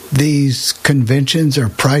these conventions are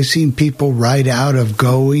pricing people right out of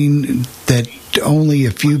going, that only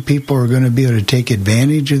a few people are going to be able to take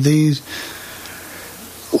advantage of these?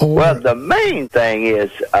 Well, the main thing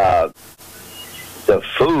is the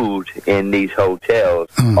food in these hotels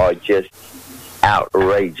are just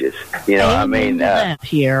outrageous.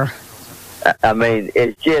 Pierre. I mean,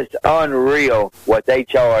 it's just unreal what they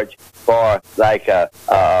charge for, like a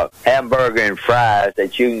hamburger and fries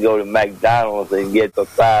that you can go to McDonald's and get for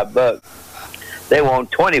 $5. They want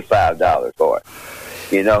 $25 for it.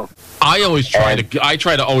 I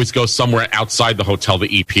try to always go somewhere outside the hotel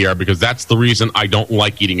to eat, Pierre, because that's the reason I don't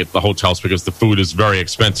like eating at the hotels, because the food is very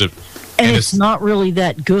expensive. And it's not really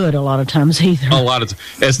that good a lot of times either. A lot of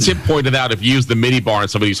as Tim pointed out, if you use the mini bar in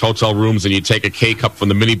some of these hotel rooms and you take a K-cup from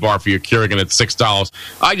the mini bar for your Keurig and it's $6,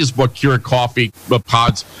 I just bought Keurig coffee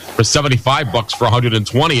pods for $75 for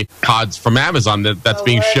 120 pods from Amazon that's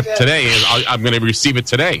being shipped today, and I'm going to receive it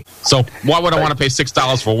today. So why would I want to pay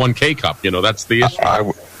 $6 for one K-cup? That's the issue.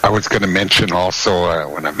 I was going to mention also,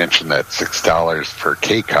 when I mentioned that $6 per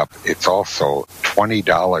K-cup, it's also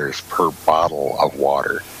 $20 per bottle of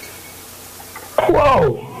water.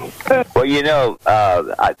 Whoa! Well,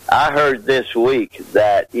 I heard this week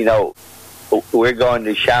that, we're going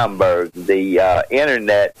to Schaumburg. The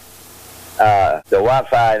internet, the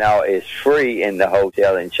Wi-Fi now is free in the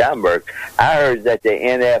hotel in Schaumburg. I heard that the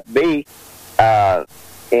NFB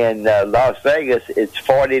in Las Vegas, it's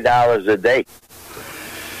 $40 a day.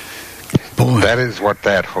 Boy. That is what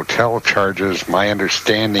that hotel charges. My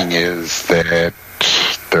understanding is that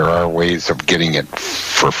there are ways of getting it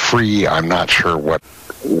for free. I'm not sure what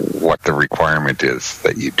the requirement is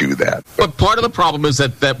that you do that. But part of the problem is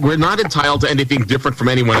that we're not entitled to anything different from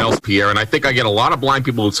anyone else, Pierre. And I think I get a lot of blind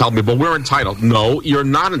people who tell me, but we're entitled. No, you're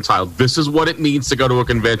not entitled. This is what it means to go to a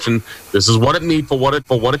convention. This is what it needs for what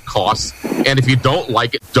it costs. And if you don't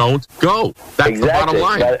like it, don't go. That's exactly the bottom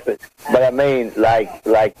line. But I mean, like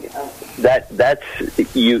that's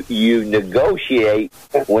you negotiate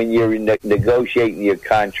when you're negotiating your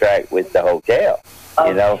contract with the hotel.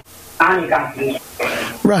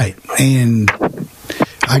 Right, and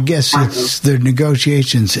I guess it's the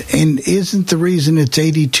negotiations. And isn't the reason it's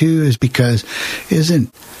 82 is because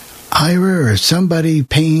isn't Ira or somebody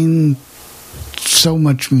paying so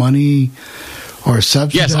much money or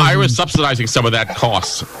subsidizing? Yes, Ira is subsidizing some of that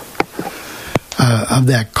cost. Of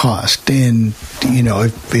that cost, and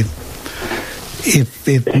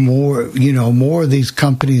if more more of these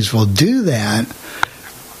companies will do that,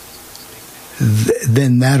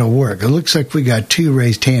 then that'll work. It looks like we got two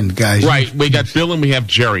raised hand guys. Right, we got Bill and we have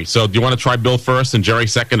Jerry. So do you want to try Bill first and Jerry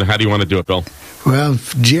second? How do you want to do it, Bill? Well,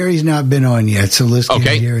 Jerry's not been on yet, so let's give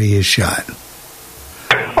Jerry his shot.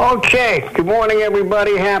 Okay, good morning,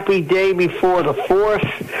 everybody. Happy day before the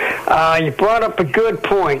 4th. You brought up a good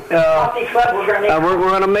point. Coffee Club, we're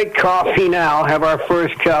going to make coffee now, have our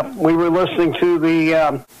first cup. We were listening to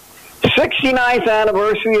the 69th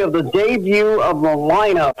anniversary of the debut of the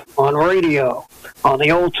lineup on radio, on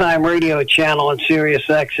the old-time radio channel on Sirius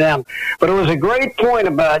XM. But it was a great point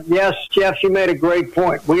about, yes, Jeff, you made a great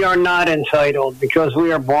point. We are not entitled because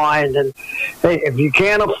we are blind. And, hey, if you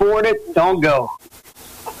can't afford it, don't go.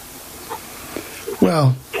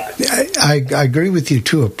 Well, I agree with you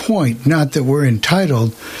to a point. Not that we're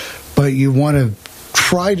entitled, but you want to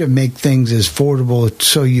try to make things as affordable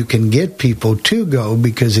so you can get people to go,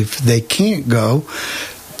 because if they can't go,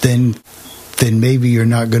 then maybe you're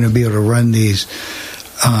not going to be able to run these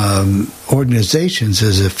organizations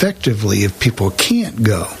as effectively if people can't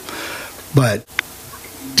go. But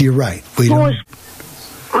you're right.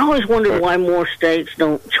 I always wondered why more states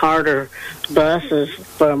don't charter buses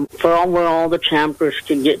for where all the champers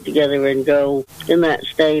could get together and go in that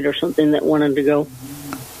state or something that wanted to go.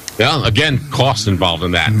 Yeah, again, costs involved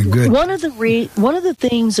in that. Good. One of the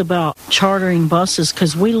things about chartering buses,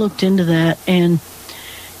 because we looked into that, and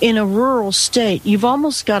in a rural state, you've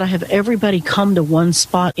almost got to have everybody come to one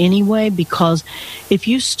spot anyway, because if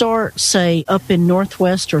you start, say, up in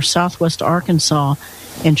northwest or southwest Arkansas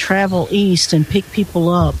and travel east and pick people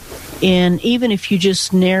up, and even if you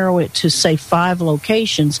just narrow it to, say, 5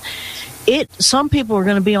 locations, some people are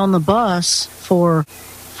going to be on the bus for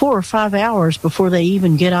 4 or 5 hours before they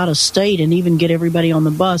even get out of state and even get everybody on the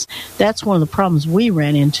bus. That's one of the problems we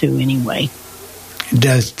ran into anyway.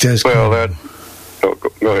 Go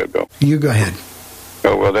ahead, Bill. You go ahead.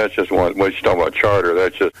 Oh, well, that's just one. When you talk about charter,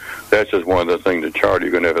 that's just one of the things to charter.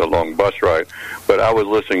 You're going to have a long bus ride. But I was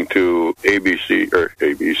listening to ACB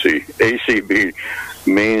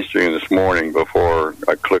Mainstream this morning before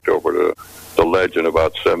I clicked over to the Legend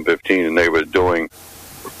about 7:15, and they were doing.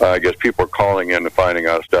 I guess people are calling in and finding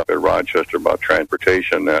out stuff at Rochester about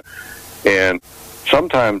transportation. And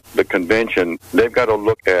sometimes the convention, they've got to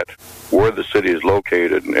look at where the city is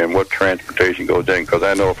located and what transportation goes in. Because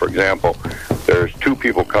I know, for example, there's 2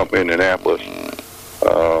 people come in Indianapolis,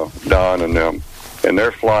 Don and them, and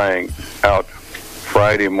they're flying out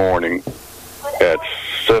Friday morning at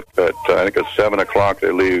I think it's 7 o'clock.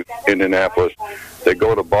 They leave Indianapolis. They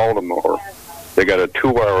go to Baltimore. They got a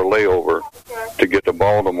 2-hour layover to get to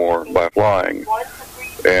Baltimore by flying.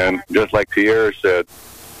 And just like Pierre said,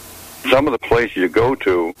 some of the places you go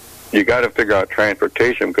to, you got to figure out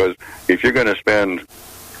transportation, because if you're going to spend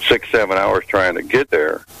 6-7 hours trying to get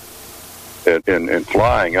there and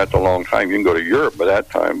flying, that's a long time. You can go to Europe by that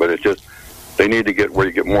time, but it's just They need to get where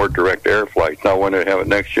you get more direct air flights. Now, when they have it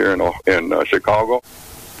next year in Chicago,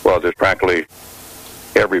 well, there's practically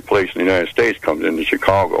every place in the United States comes into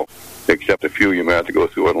Chicago, except a few you may have to go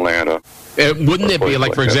through Atlanta. Wouldn't it be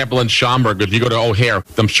like, for example, in Schaumburg, if you go to O'Hare,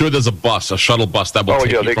 I'm sure there's a shuttle bus that will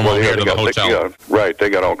take you from O'Hare to the hotel. Right, they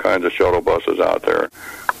got all kinds of shuttle buses out there,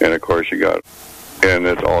 and of course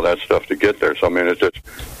it's all that stuff to get there. So I mean,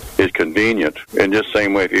 it's convenient. And just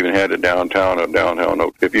same way, if you even had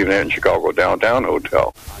if you even had in Chicago a downtown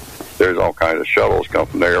hotel, there's all kinds of shuttles come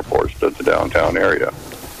from the airports to the downtown area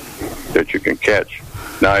that you can catch.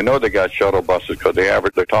 Now I know they got shuttle buses because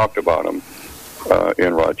they talked about them.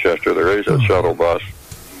 In Rochester, there is a shuttle bus,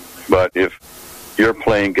 but if your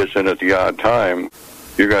plane gets in at the odd time,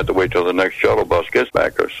 you're going to have to wait till the next shuttle bus gets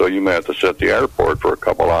back there. So you may have to sit at the airport for a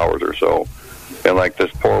couple hours or so. And like this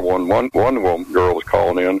poor one girl was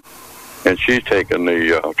calling in, and she's taking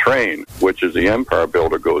the train, which is the Empire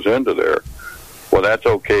Builder, goes into there. Well, that's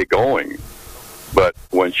okay going, but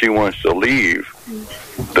when she wants to leave,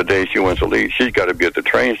 the day she wants to leave, she's got to be at the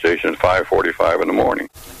train station at 5:45 in the morning.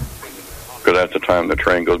 Because that's the time the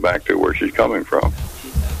train goes back to where she's coming from.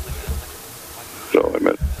 So, I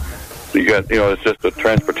mean, it's just the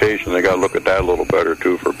transportation. They got to look at that a little better,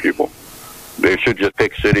 too, for people. They should just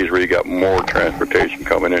pick cities where you got more transportation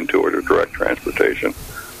coming into it, or direct transportation.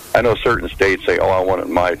 I know certain states say, I want it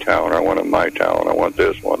in my town, or I want it in my town, I want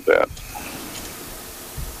this, want that.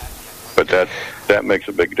 But that makes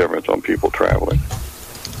a big difference on people traveling.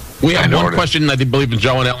 We have one question, I believe, in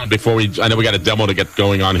Joe and Ellen before I know we got a demo to get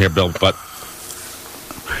going on here, Bill, but...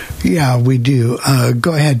 Yeah, we do.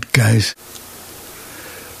 Go ahead, guys.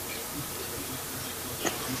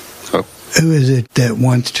 Oh. Who is it that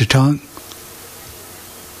wants to talk?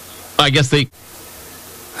 I guess they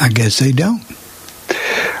don't.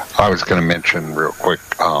 I was going to mention real quick,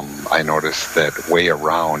 I noticed that Way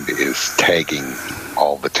Around is tagging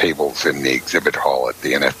all the tables in the exhibit hall at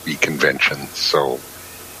the NFB convention, so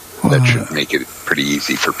that should make it pretty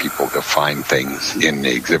easy for people to find things in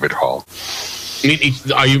the exhibit hall.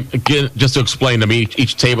 Just to explain to me,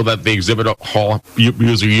 each table that the exhibit hall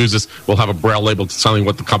user uses will have a braille label telling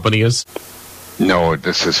what the company is? No,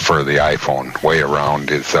 this is for the iPhone. Way Around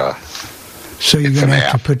is so you're going to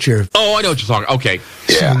have to put your... Oh, I know what you're talking. Okay.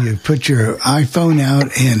 Yeah. So you put your iPhone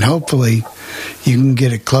out, and hopefully you can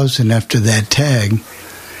get it close enough to that tag.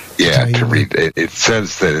 Yeah, to read it. It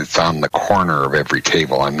says that it's on the corner of every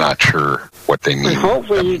table. I'm not sure what they mean. And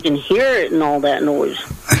hopefully you can hear it and all that noise.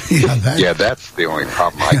 Yeah, that's the only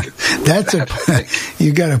problem I could see. That's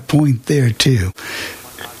you got a point there too.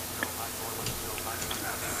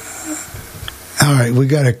 All right, we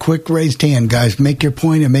got a quick raised hand, guys. Make your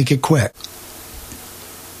point and make it quick.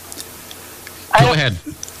 Go ahead.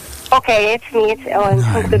 Okay, it's me. It's Ellen.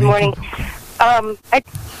 Right, good morning.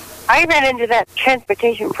 I ran into that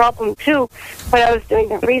transportation problem, too, when I was doing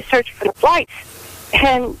the research for the flights.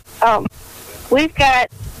 And we've got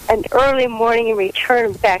an early morning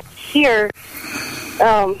return back here,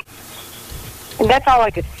 and that's all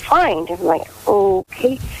I could find. I'm like,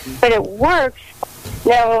 okay. But it works.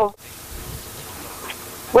 Now,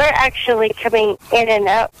 we're actually coming in and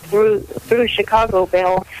out through Chicago,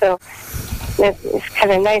 Bill, so it's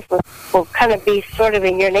kind of nice. We'll kind of be sort of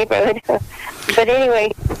in your neighborhood. But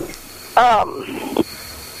anyway,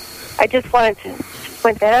 I just wanted to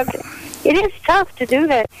point that out. It is tough to do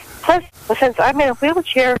that. Plus, since I'm in a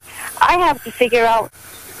wheelchair, I have to figure out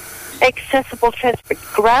accessible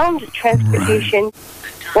ground transportation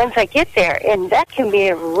once I get there, and that can be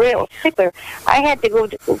a real stickler. I had to go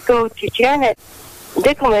to Janet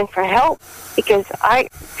Dickelman for help because I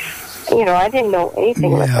didn't know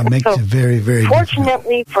anything about it. Yeah, it makes it very, very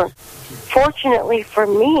fortunately for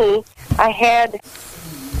me, I had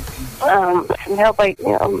some help.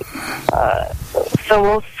 So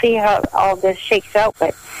we'll see how all this shakes out.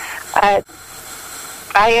 But I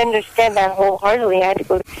understand that wholeheartedly. I had to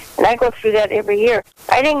go, and I go through that every year.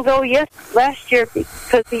 I didn't go last year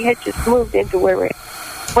because we had just moved into where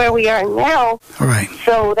we are now. All right.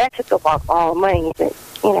 So that took up all the money. But,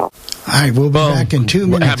 All right, we'll be back in 2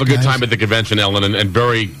 minutes. Have a good time at the convention, Ellen, and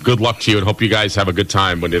very good luck to you, and hope you guys have a good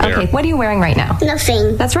time when you're there. Okay, what are you wearing right now?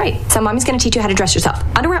 Nothing. That's right. So mommy's going to teach you how to dress yourself.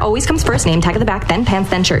 Underwear always comes first, name tag at the back, then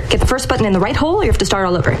pants, then shirt. Get the first button in the right hole, or you have to start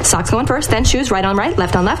all over. Socks going first, then shoes, right on right,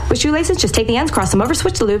 left on left. With shoelaces, just take the ends, cross them over,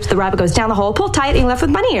 switch the loops, the rabbit goes down the hole, pull tight, and you're left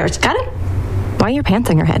with bunny ears. Got it? Why are your pants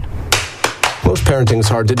on your head? Most parenting is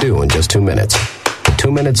hard to do in just 2 minutes.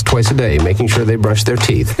 2 minutes twice a day making sure they brush their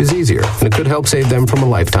teeth is easier, and it could help save them from a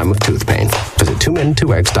lifetime of tooth pain. Visit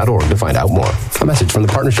 2min2x.org to find out more. A message from the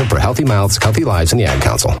Partnership for Healthy Mouths, Healthy Lives, and the Ad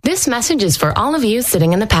Council. This message is for all of you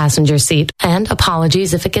sitting in the passenger seat. And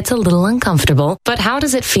apologies if it gets a little uncomfortable, but how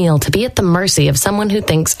does it feel to be at the mercy of someone who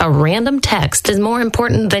thinks a random text is more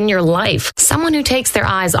important than your life? Someone who takes their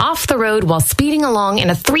eyes off the road while speeding along in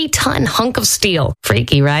a 3-ton hunk of steel.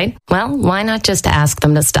 Freaky, right? Well, why not just ask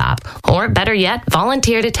them to stop? Or better yet,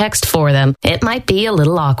 volunteer to text for them. It might be a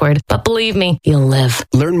little awkward, but believe me, you'll live.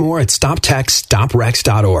 Learn more at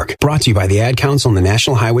StopTextStopWrecks.org. Brought to you by the Ad Council and the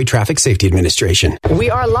National Highway Traffic Safety Administration. We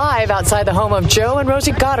are live outside the home of Joe and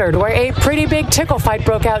Rosie Goddard, where a pretty big tickle fight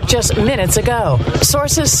broke out just minutes ago.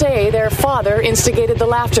 Sources say their father instigated the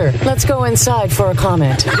laughter. Let's go inside for a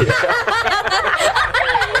comment.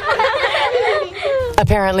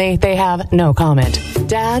 Apparently, they have no comment.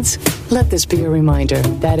 Dads, let this be a reminder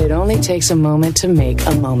that it only takes a moment to make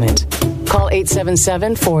a moment. Call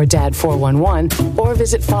 877-4DAD-411 or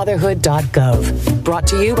visit fatherhood.gov. Brought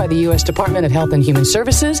to you by the U.S. Department of Health and Human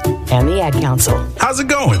Services and the Ad Council. How's it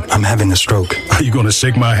going? I'm having a stroke. Are you going to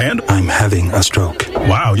shake my hand? I'm having a stroke.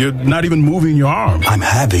 Wow, you're not even moving your arm. I'm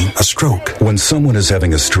having a stroke. When someone is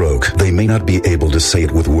having a stroke, they may not be able to say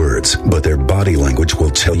it with words, but their body language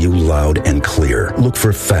will tell you loud and clear. Look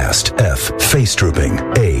for FAST. F. Face drooping.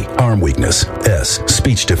 A. Arm weakness. S.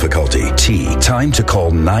 Speech difficulty. T. Time to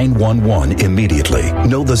call 911 immediately.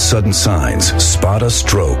 Know the sudden signs. Spot a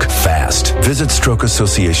stroke fast. Visit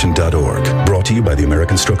strokeassociation.org. Brought to you by the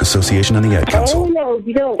American Stroke Association and the Ad Council. Oh, no,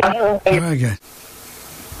 you don't. Okay.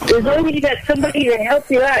 As long as you got somebody to help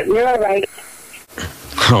you out, you're all right.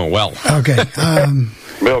 Oh, well. Okay.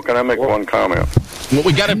 Bill, can I make one comment? Well,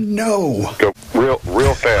 we got to No. Go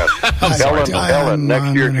real fast. Ellen,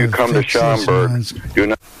 next year if you come to Schaumburg, do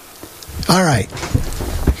not. All right.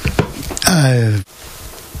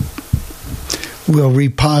 We'll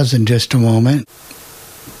repause in just a moment.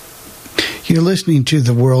 You're listening to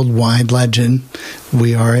the Worldwide Legend.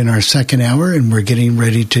 We are in our second hour, and we're getting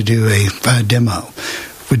ready to do a demo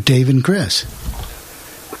with Dave and Chris.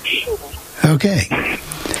 Okay.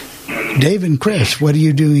 Dave and Chris, what are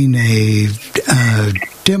you doing a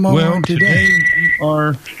demo on today? We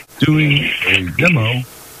are doing a demo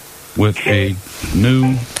with a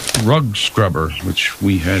new rug scrubber, which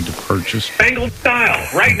we had to purchase. Spangled style.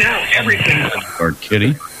 Right now, everything's our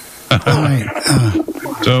kitty. All right.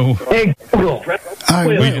 So, hey, Google. All right,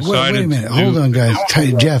 wait a minute. Hold on, guys.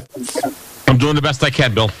 Jeff. I'm doing the best I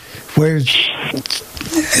can, Bill. Where's...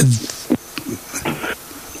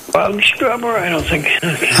 Bug scrubber? I don't think.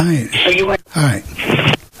 All right.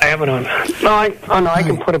 I have it on. No, I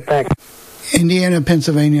can put it back. Indiana,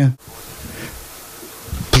 Pennsylvania.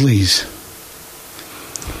 Please.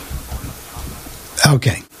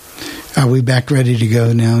 Okay. Are we back ready to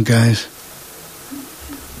go now, guys?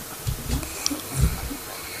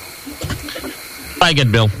 Try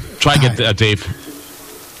again, Bill. Try again, Dave.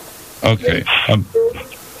 Okay.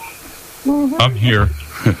 I'm here.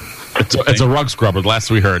 It's a rug scrubber, the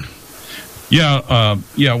last we heard. Yeah,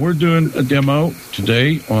 we're doing a demo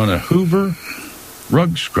today on a Hoover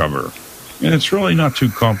rug scrubber. And it's really not too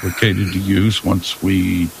complicated to use once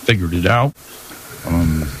we figured it out.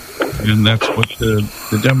 And that's what the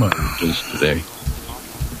demo is today.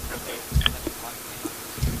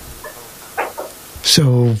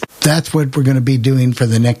 So that's what we're going to be doing for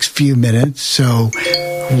the next few minutes. So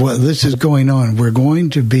what this is going on, we're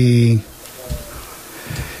going to be...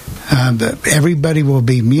 everybody will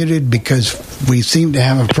be muted because we seem to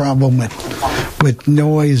have a problem with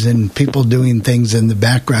noise and people doing things in the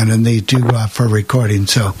background, and they do go out for recording.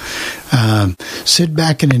 So sit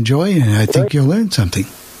back and enjoy, and I think you'll learn something.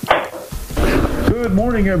 Good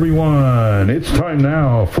morning, everyone. It's time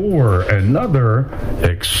now for another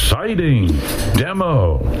exciting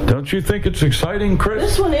demo. Don't you think it's exciting, Chris?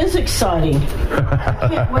 This one is exciting. I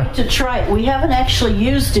can't wait to try it. We haven't actually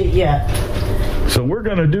used it yet. So we're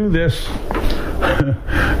going to do this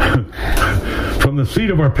from the seat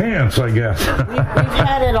of our pants, I guess. We've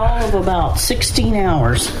had it all of about 16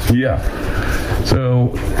 hours. Yeah.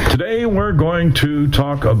 So today we're going to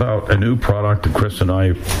talk about a new product that Chris and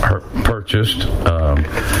I purchased.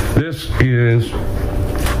 This is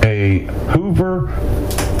a Hoover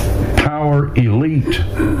Power Elite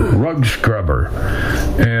rug scrubber.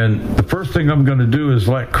 And the first thing I'm going to do is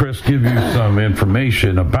let Chris give you some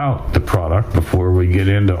information about the product before we get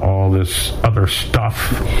into all this other stuff.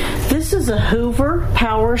 This is a Hoover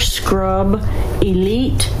Power Scrub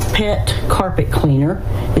Elite Pet Carpet Cleaner,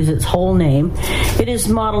 is its whole name. It is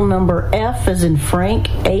model number F as in Frank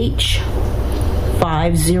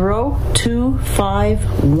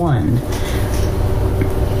H50251.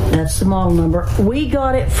 That's the model number. We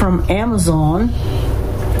got it from Amazon,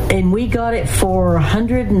 and we got it for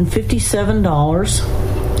 $157.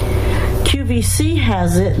 QVC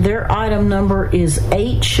has it. Their item number is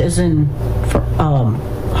H, as in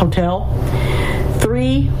hotel,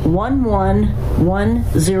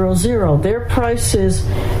 311100. Their price is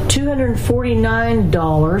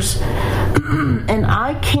 $249, and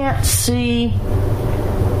I can't see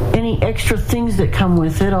any extra things that come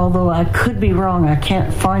with it, although I could be wrong. I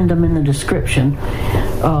can't find them in the description.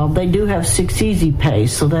 They do have 6 Easy Pay,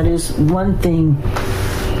 so that is one thing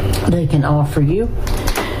they can offer you.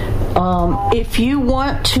 If you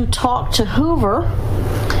want to talk to Hoover,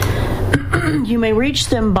 you may reach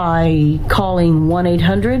them by calling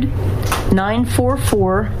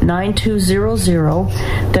 1-800-944-9200.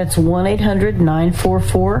 That's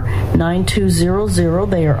 1-800-944-9200.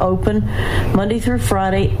 They are open Monday through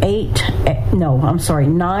Friday, 9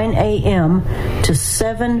 a.m. to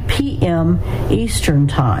 7 p.m. Eastern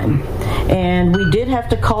Time. And we did have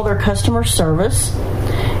to call their customer service,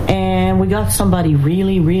 and we got somebody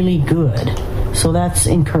really, really good. So that's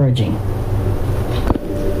encouraging.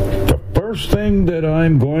 First thing that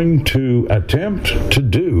I'm going to attempt to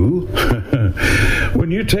do when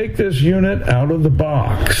you take this unit out of the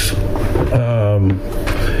box,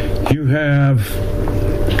 you have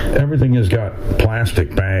everything has got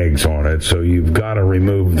plastic bags on it, so you've got to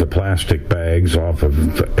remove the plastic bags off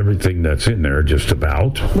of everything that's in there, just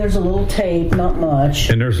about. There's a little tape, not much.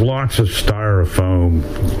 And there's lots of styrofoam,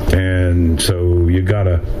 and so you got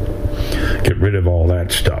to get rid of all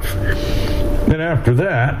that stuff. Then after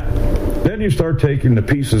that, then you start taking the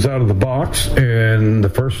pieces out of the box, and the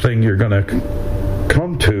first thing you're going to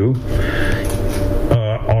come to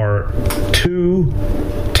are 2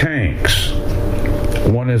 tanks.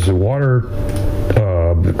 One is a water,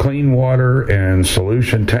 clean water and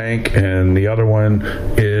solution tank, and the other one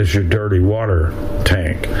is your dirty water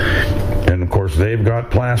tank. And of course, they've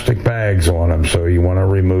got plastic bags on them, so you want to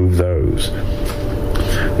remove those.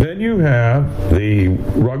 Then you have the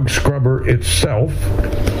rug scrubber itself,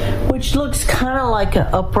 which looks kind of like an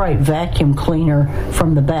upright vacuum cleaner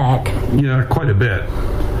from the back. Yeah, quite a bit.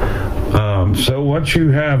 So once you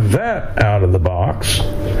have that out of the box,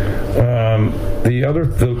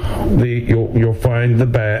 you'll find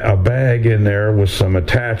a bag in there with some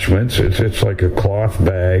attachments. It's like a cloth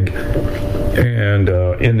bag, and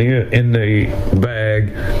in the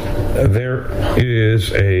bag there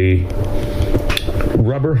is a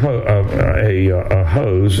rubber a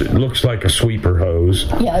hose. It looks like a sweeper hose.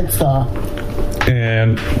 Yeah, it's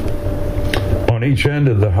and on each end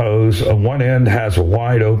of the hose, one end has a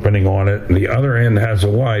wide opening on it, and the other end has a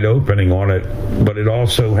wide opening on it, but it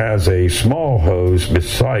also has a small hose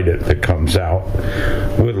beside it that comes out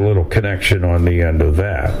with a little connection on the end of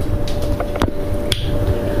that.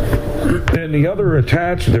 And the other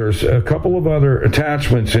there's a couple of other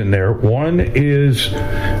attachments in there. One is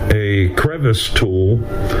a crevice tool,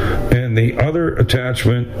 and the other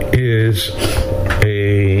attachment is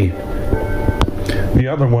a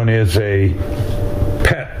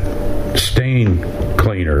pet stain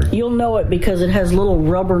cleaner. You'll know it because it has little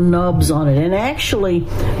rubber nubs on it, and actually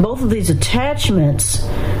both of these attachments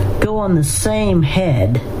go on the same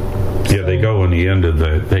head. Yeah, they go on the end of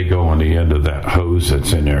that hose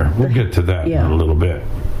that's in there. We'll get to that in a little bit.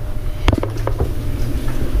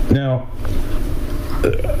 Now,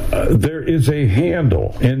 there is a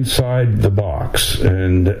handle inside the box,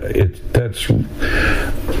 and it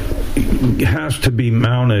has to be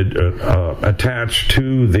mounted, attached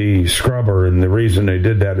to the scrubber, and the reason they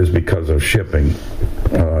did that is because of shipping,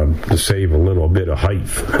 to save a little bit of height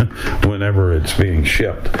whenever it's being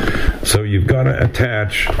shipped. So you've got to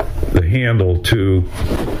attach the handle to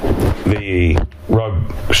the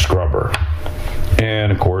rug scrubber.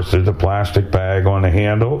 And of course, there's a plastic bag on the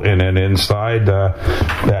handle, and then inside that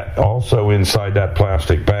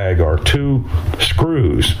plastic bag are 2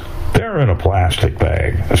 screws. They're in a plastic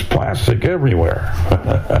bag. There's plastic everywhere.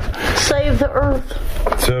 Save the earth.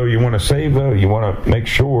 So you want to save those. You want to make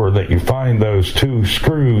sure that you find those 2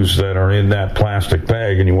 screws that are in that plastic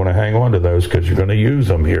bag, and you want to hang on to those because you're going to use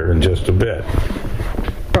them here in just a bit.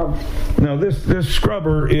 Now, this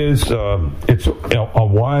scrubber is it's a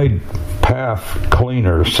wide path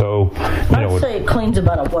cleaner, so I'd say it cleans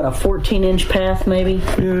about a 14-inch path, maybe.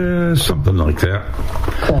 Yeah, something like that.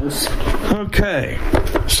 Close. Okay,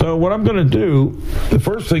 so what I'm going to do, the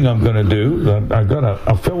first thing I'm going to do, I've got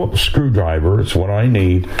a Phillips screwdriver. It's what I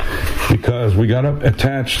need because we got to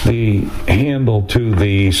attach the handle to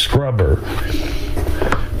the scrubber.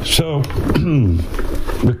 So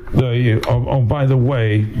the by the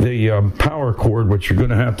way, the power cord, which you're going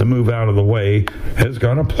to have to move out of the way, has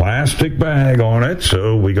got a plastic bag on it,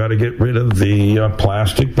 so we got to get rid of the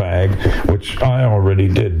plastic bag, which I already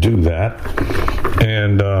did do that.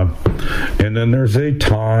 And then there's a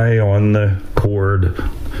tie on the cord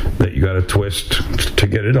that you got to twist to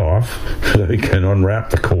get it off, so you can unwrap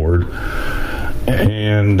the cord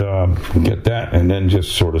and get that, and then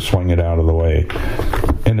just sort of swing it out of the way.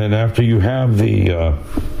 And then after you have the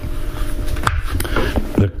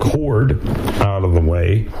cord out of the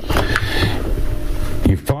way,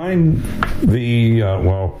 you find the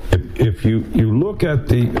if you look at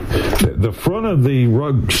the front of the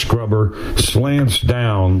rug scrubber slants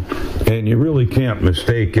down, and you really can't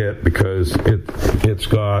mistake it because it's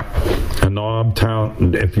got a knob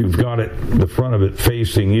down. If you've got the front of it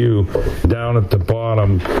facing you, down at the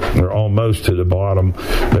bottom or almost to the bottom,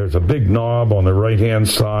 there's a big knob on the right hand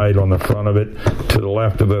side on the front of it. To the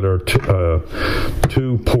left of it are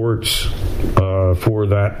two ports for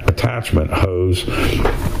that attachment hose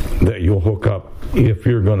that you'll hook up if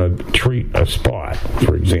you're going to treat a spot,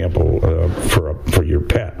 for example, for your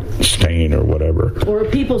pet stain or whatever, or a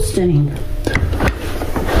people stain.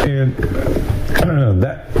 And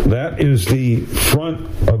that is the front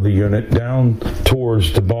of the unit down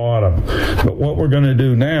towards the bottom. But what we're going to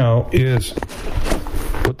do now is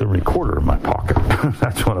put the recorder in my pocket.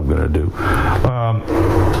 That's what I'm going to do.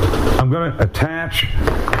 I'm going to attach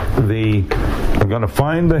I'm going to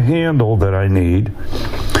find the handle that I need,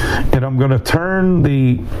 and I'm going to turn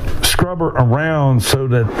the scrubber around so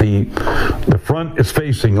that the front is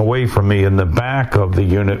facing away from me, and the back of the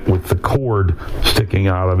unit with the cord sticking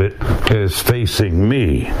out of it is facing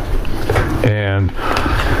me. And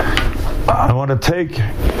I want to take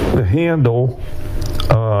the handle,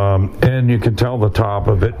 and you can tell the top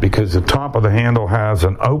of it because the top of the handle has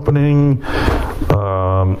an opening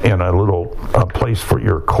and a little place for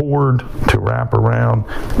your cord to wrap around,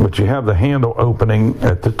 but you have the handle opening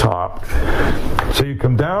at the top. So you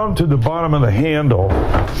come down to the bottom of the handle,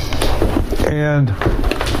 and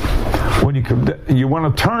when you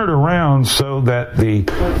want to turn it around so that the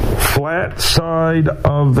flat side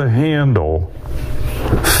of the handle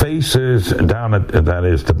faces down at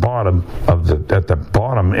the bottom at the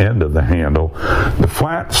bottom end of the handle. The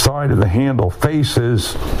flat side of the handle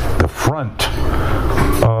faces the front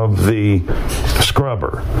of the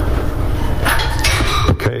scrubber.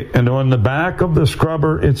 Okay, and on the back of the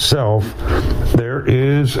scrubber itself, there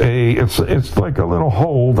is it's like a little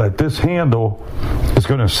hole that this handle is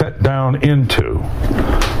going to set down into.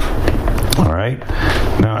 All right.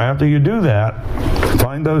 Now, after you do that,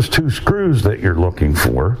 find those two screws that you're looking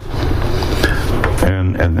for,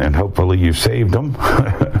 and hopefully you saved them.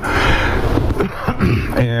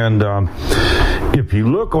 And if you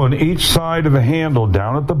look on each side of the handle,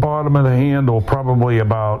 down at the bottom of the handle, probably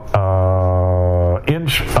about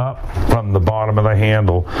inch up from the bottom of the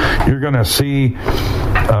handle, you're going to see,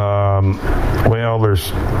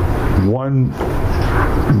 there's one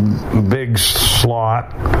big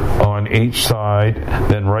slot on each side.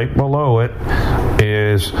 Then right below it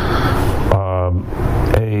is a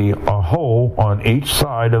hole on each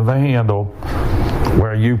side of the handle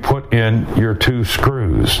where you put in your two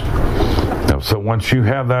screws. So once you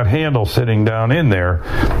have that handle sitting down in there,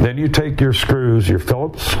 then you take your screws, your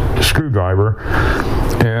Phillips screwdriver,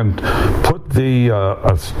 and put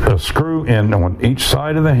a screw in on each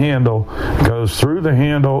side of the handle, goes through the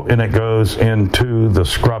handle, and it goes into the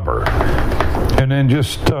scrubber. And then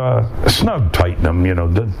just snug tighten them,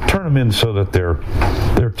 turn them in so that they're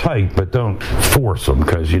tight, but don't force them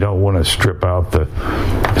because you don't want to strip out the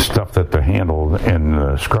stuff that the handle and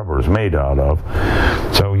the scrubber is made out of.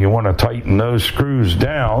 So you want to tighten those screws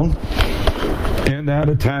down, and that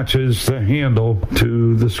attaches the handle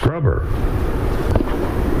to the scrubber.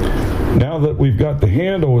 Now that we've got the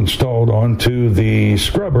handle installed onto the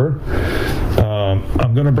scrubber,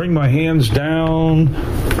 I'm going to bring my hands down,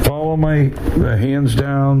 follow my hands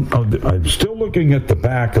down. I'm still looking at the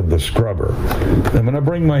back of the scrubber. I'm going to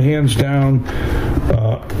bring my hands down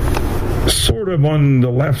sort of on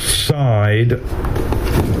the left side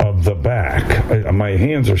of the back. My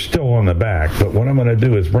hands are still on the back, but what I'm going to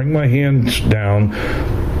do is bring my hands down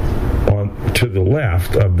to the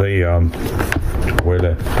left of the where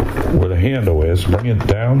the handle is, bring it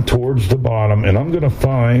down towards the bottom, and I'm going to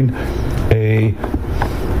find a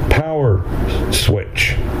power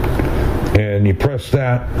switch, and you press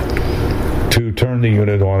that to turn the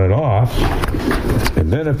unit on and off. And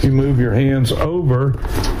then if you move your hands over,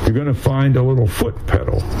 you're going to find a little foot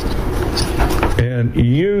pedal, And you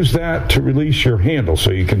use that to release your handle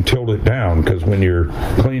so you can tilt it down, because when you're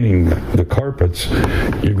cleaning the carpets,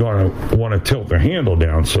 you're going to want to tilt the handle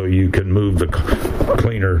down so you can move the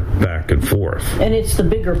cleaner back and forth. And it's the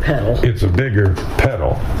bigger pedal. It's a bigger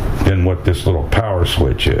pedal than what this little power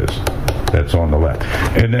switch is that's on the left.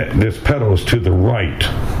 And this pedal is to the right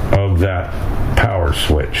of that power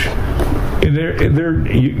switch. And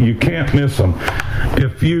you can't miss them.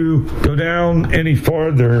 If you go down any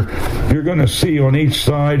farther, you're going to see on each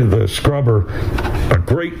side of the scrubber a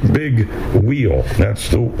great big wheel. That's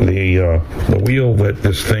the wheel that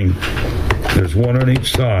this thing, there's one on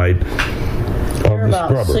each side of they're the about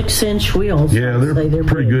scrubber. 6-inch wheels. Yeah, they're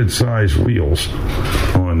pretty good sized wheels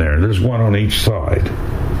on there. There's one on each side.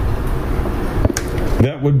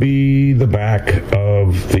 That would be the back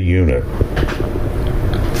of the unit.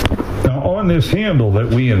 Now, on this handle that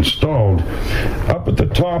we installed, up at the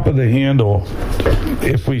top of the handle,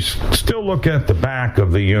 if we still look at the back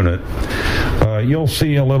of the unit, you'll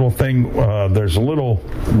see a little thing. There's little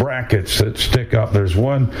brackets that stick up. There's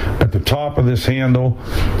one at the top of this handle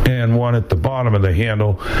and one at the bottom of the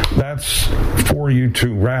handle. That's for you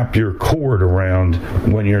to wrap your cord around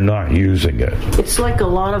when you're not using it. It's like a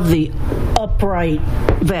lot of the upright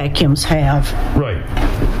vacuums have. Right.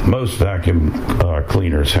 Most vacuum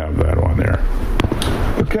cleaners have that on there.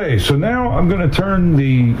 Okay, so now I'm going to turn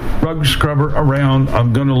the rug scrubber around.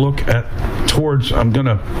 I'm going to look I'm going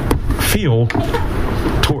to feel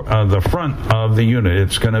the front of the unit.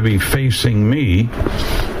 It's going to be facing me.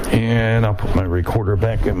 And I'll put my recorder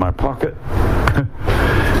back in my pocket.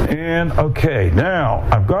 And okay, now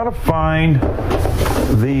I've got to find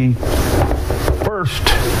the first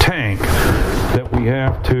tank that we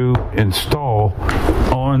have to install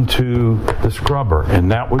onto the scrubber,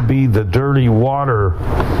 and that would be the dirty water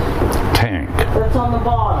tank. That's on the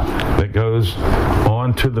bottom. That goes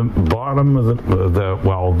onto the bottom of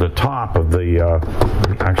the top of the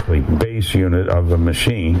actually base unit of the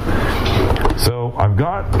machine. So I've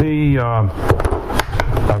got this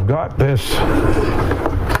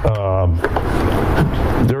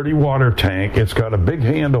dirty water tank. It's got a big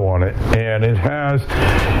handle on it, and it has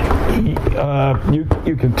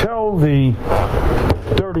you can tell the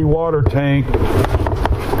dirty water tank,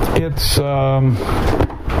 it's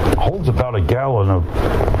holds about a gallon of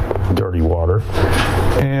dirty water,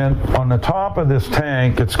 and on the top of this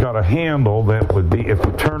tank it's got a handle that would be, if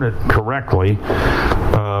you turn it correctly,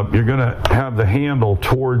 you're going to have the handle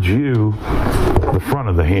towards you, the front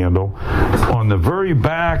of the handle. On the very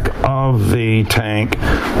back of the tank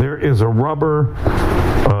there is a round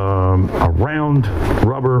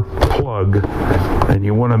rubber plug, and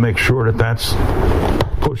you want to make sure that that's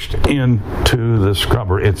pushed into the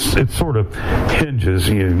scrubber. It sort of hinges.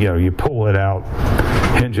 You pull it out,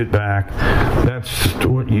 hinge it back. That's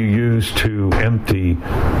what you use to empty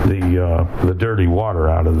the dirty water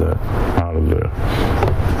out of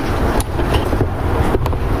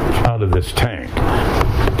this tank.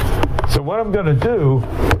 So what I'm going to do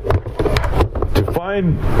to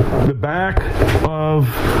find the back of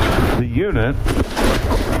the unit,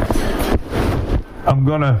 I'm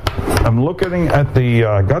looking at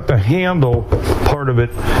got the handle part of it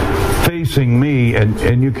facing me,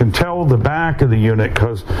 and you can tell the back of the unit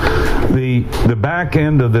because the back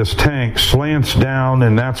end of this tank slants down,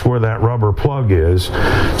 and that's where that rubber plug is.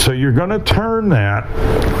 So you're going to turn that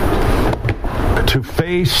to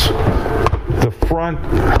face the front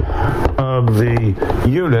of the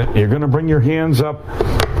unit. You're going to bring your hands up,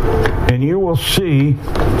 and you will see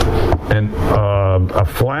a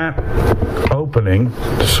flat opening,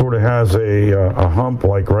 sort of has a hump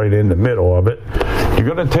like right in the middle of it.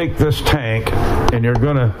 You're going to take this tank and you're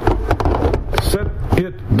going to set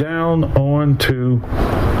it down onto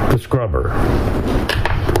the scrubber.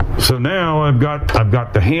 So now I've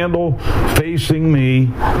got the handle facing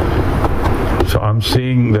me. So I'm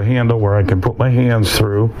seeing the handle where I can put my hands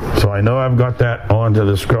through. So I know I've got that onto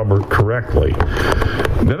the scrubber correctly.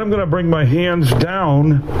 Then I'm going to bring my hands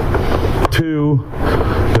down to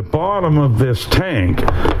the bottom of this tank,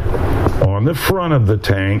 on the front of the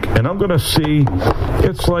tank, and I'm going to see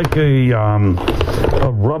it's like a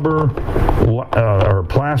rubber or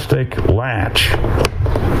plastic latch.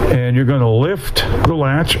 And you're going to lift the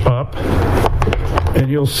latch up, and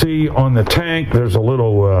you'll see on the tank there's a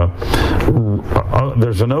little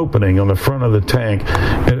there's an opening on the front of the tank,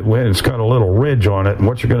 and it's got a little ridge on it. And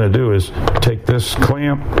what you're going to do is take this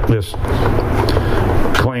clamp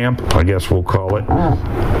clamp, I guess we'll call it,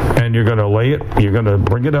 and you're going to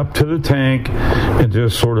bring it up to the tank and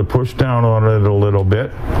just sort of push down on it a little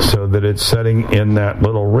bit so that it's setting in that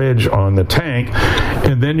little ridge on the tank.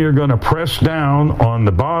 And then you're going to press down on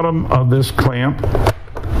the bottom of this clamp,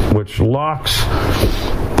 which locks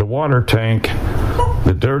the water tank,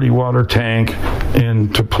 the dirty water tank,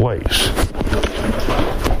 into place.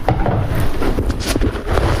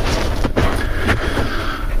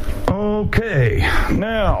 Okay,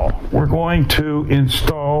 now we're going to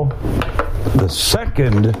install the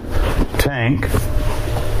second tank.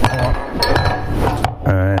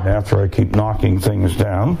 And after I keep knocking things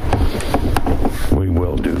down, we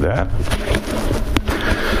will do that.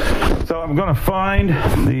 So I'm going to find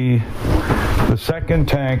the second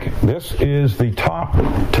tank. This is the top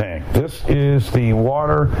tank. This is the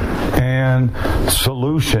water and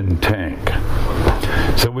solution tank.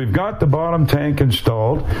 So we've got the bottom tank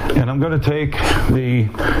installed, and I'm going to take the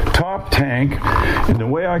top tank, and the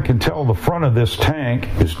way I can tell the front of this tank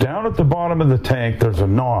is down at the bottom of the tank there's a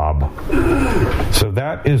knob. So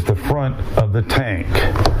that is the front of the tank.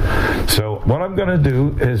 So what I'm going to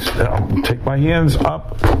do is take my hands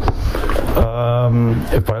up.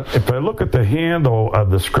 If I look at the handle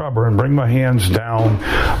of the scrubber and bring my hands down,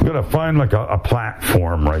 I'm going to find like a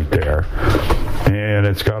platform right there. And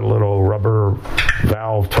it's got a little rubber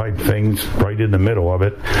valve type things right in the middle of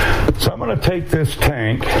it. So I'm going to take this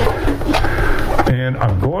tank and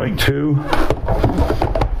I'm going to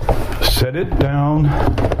set it down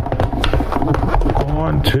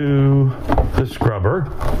onto the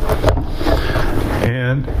scrubber.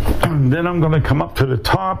 And then I'm going to come up to the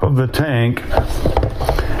top of the tank,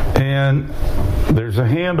 and there's a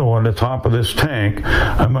handle on the top of this tank.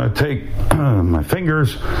 I'm going to take my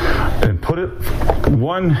fingers and put it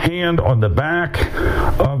one hand on the back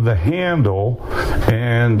of the handle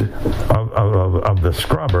and of the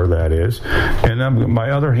scrubber, that is, and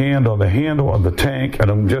my other hand on the handle of the tank,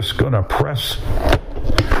 and I'm just going to press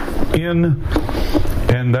in.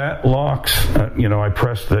 And that locks, I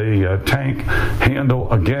press the tank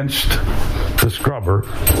handle against the scrubber,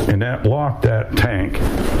 and that locked that tank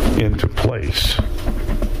into place.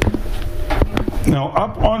 Now,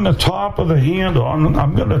 up on the top of the handle,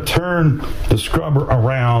 I'm going to turn the scrubber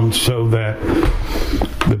around so that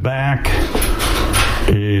the back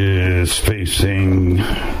is facing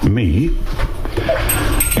me.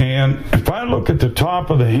 And if I look at the top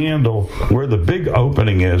of the handle where the big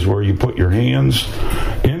opening is, where you put your hands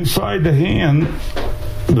inside the handle,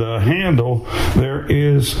 there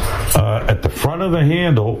is at the front of the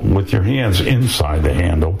handle with your hands inside the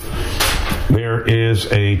handle, there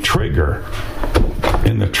is a trigger.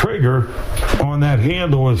 And the trigger on that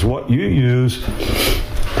handle is what you use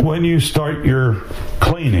when you start your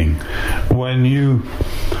cleaning. When you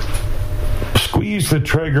squeeze the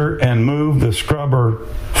trigger and move the scrubber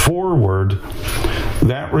forward,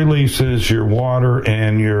 that releases your water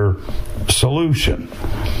and your solution.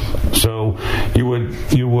 So you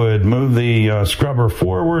would move the scrubber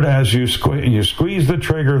forward as you squeeze the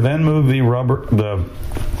trigger, then move the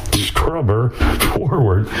scrubber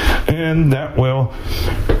forward, and that will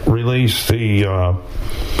release the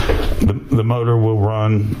motor will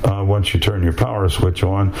run once you turn your power switch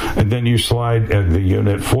on, and then you slide the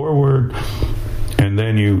unit forward, and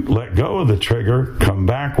then you let go of the trigger, come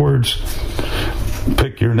backwards,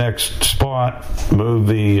 pick your next spot,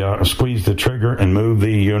 squeeze the trigger and move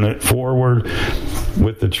the unit forward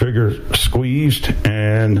with the trigger squeezed,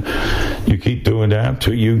 and you keep doing that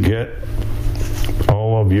till you get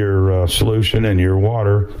all of your solution and your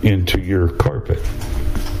water into your carpet.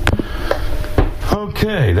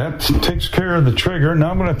 Okay, that takes care of the trigger.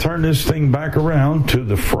 Now I'm going to turn this thing back around to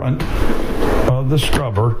the front of the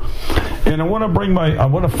scrubber, and I want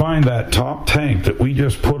to find that top tank that we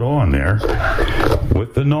just put on there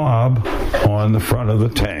with the knob on the front of the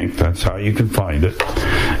tank. That's how you can find it.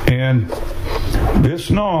 And this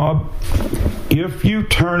knob, if you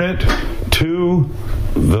turn it to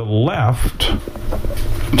the left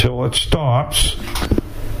till it stops,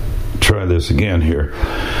 try this again here.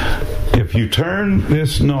 If you turn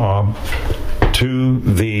this knob to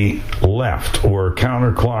the left or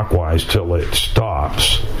counterclockwise till it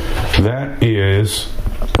stops, that is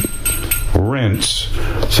rinse.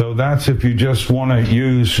 So that's if you just want to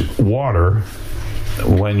use water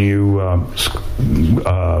when you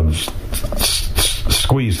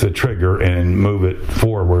squeeze the trigger and move it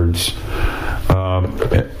forwards.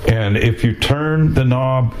 And if you turn the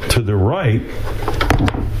knob to the right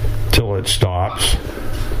till it stops,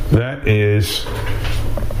 that is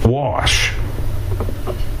wash.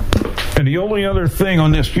 And the only other thing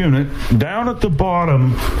on this unit, down at the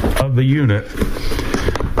bottom of the unit,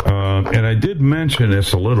 and I did mention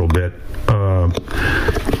this a little bit. On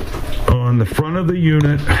the front of the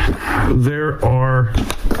unit, there are,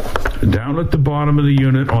 down at the bottom of the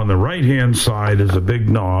unit on the right-hand side is a big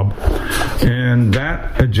knob, and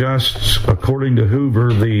that adjusts, according to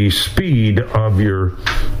Hoover, the speed of your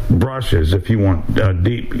brushes. If you want a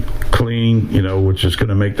deep clean, which is going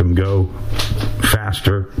to make them go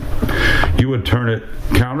faster, you would turn it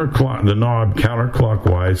the knob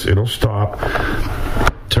counterclockwise. It'll stop.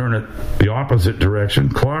 Turn it the opposite direction,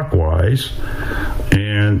 clockwise,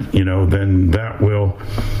 and then that will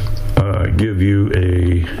give you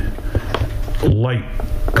a light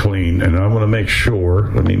clean. And I want to make sure.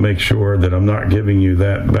 Let me make sure that I'm not giving you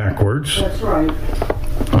that backwards. That's right.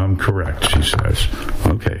 I'm correct, she says.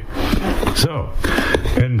 Okay. So,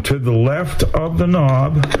 and to the left of the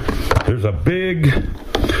knob, there's a big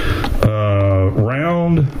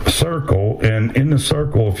round circle, and in the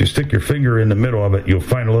circle, if you stick your finger in the middle of it, you'll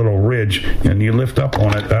find a little ridge, and you lift up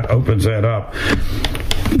on it, that opens that up.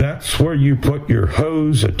 That's where you put your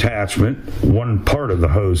hose attachment, one part of the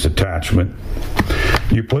hose attachment.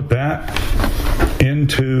 You put that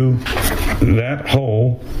into that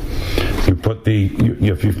hole. You put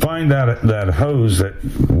if you find that hose that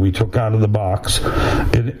we took out of the box,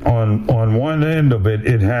 on one end of it,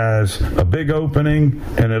 it has a big opening,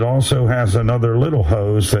 and it also has another little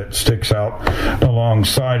hose that sticks out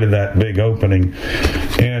alongside of that big opening.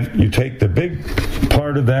 And you take the big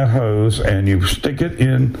part of that hose and you stick it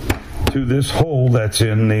in to this hole that's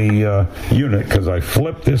in the unit, because I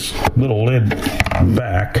flipped this little lid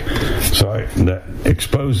back so that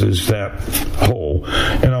exposes that hole,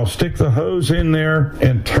 and I'll stick the hose in there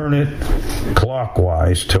and turn it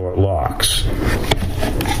clockwise till it locks.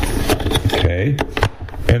 Okay,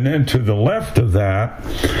 and then to the left of that,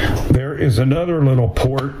 there is another little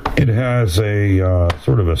port. It has a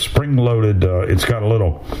sort of a spring-loaded, it's got a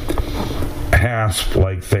little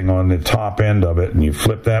hasp-like thing on the top end of it, and you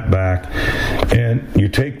flip that back, and you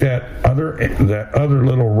take that other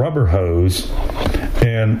little rubber hose,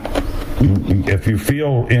 and if you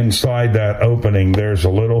feel inside that opening, there's a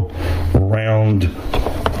little round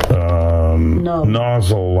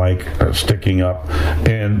nozzle like sticking up,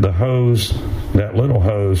 and the hose, that little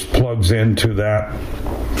hose, plugs into that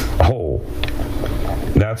hole.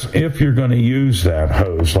 That's if you're going to use that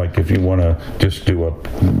hose, like if you want to just do a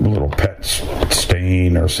little pet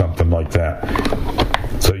stain or something like that.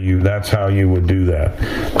 So that's how you would do that.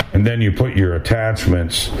 And then you put your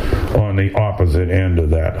attachments on the opposite end of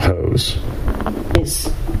that hose.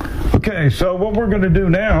 Yes. Okay, so what we're going to do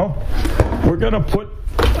now, we're going to put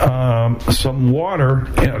some water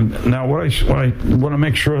in. Now, what I want to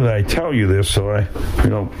make sure that I tell you this so I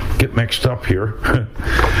don't get mixed up here.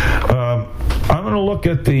 I'm going to look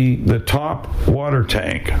at the top water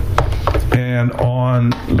tank, and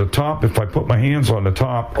on the top, if I put my hands on the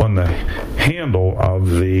top, on the handle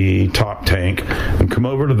of the top tank, and come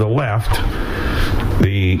over to the left,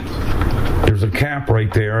 there's a cap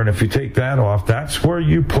right there, and if you take that off, that's where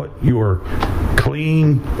you put your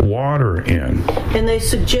clean water in. And they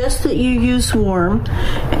suggest that you use warm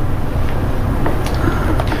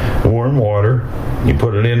water. You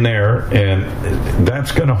put it in there, and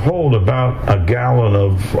that's going to hold about a gallon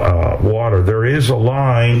of water. There is a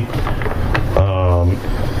line.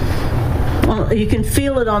 Well, you can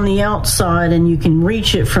feel it on the outside, and you can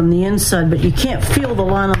reach it from the inside, but you can't feel the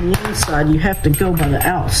line on the inside. You have to go by the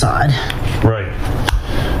outside. Right.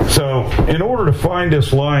 So, in order to find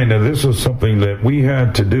this line, now this is something that we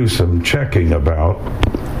had to do some checking about,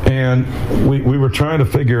 and we were trying to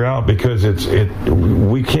figure out because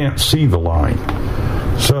we can't see the line.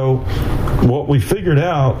 So, what we figured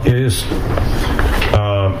out is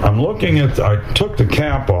I'm looking at. I took the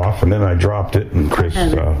cap off and then I dropped it, and Chris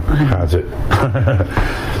has it.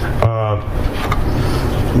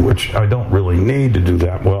 Which I don't really need to do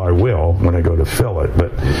that. Well, I will when I go to fill it,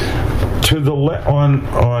 but to the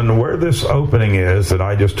on where this opening is that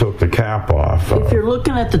I just took the cap off. If you're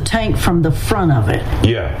looking at the tank from the front of it.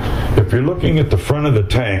 Yeah. If you're looking at the front of the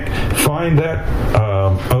tank, find that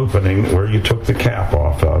opening where you took the cap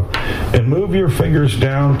off of, and move your fingers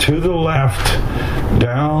down to the left,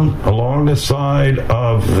 down along the side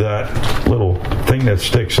of that little thing that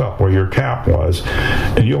sticks up where your cap was,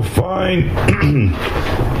 and you'll find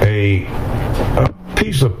a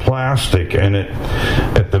piece of plastic, and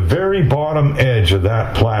at the very bottom edge of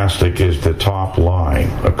that plastic is the top line,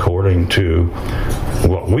 according to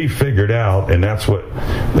what we figured out, and that's what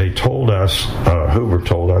they told us. Hoover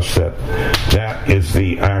told us that is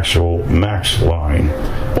the actual max line.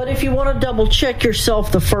 But if you want to double check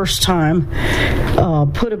yourself the first time,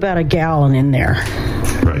 put about a gallon in there.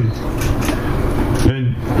 Right.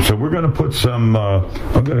 And So we're going to put some,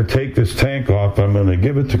 I'm going to take this tank off. I'm going to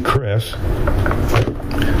give it to Chris.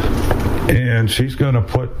 And she's going to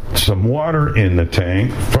put some water in the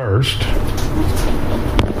tank first.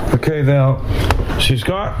 Okay, now she's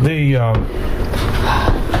got the,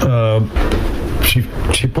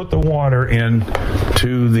 she put the water in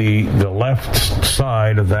to the left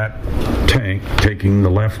side of that tank, taking the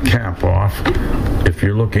left cap off if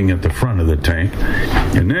you're looking at the front of the tank.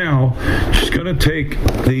 And now she's going to take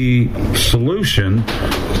the solution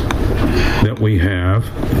that we have.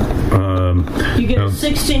 You get a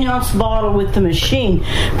 16-ounce bottle with the machine,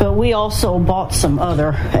 but we also bought some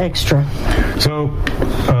other extra. So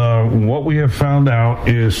what we have found out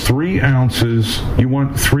is 3 ounces. You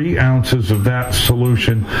want 3 ounces of that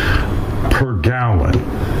solution per gallon,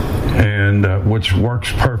 and which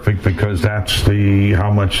works perfect because that's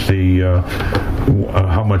how much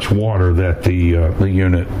water that the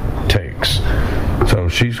unit takes. So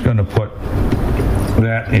she's going to put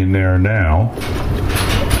that in there now.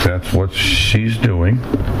 That's what she's doing.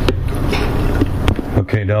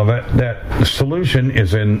 Okay, now that solution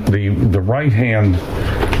is in the right-hand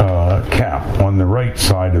cap on the right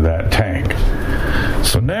side of that tank.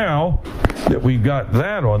 So now that we've got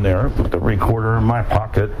that on there, put the recorder in my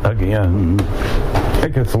pocket again.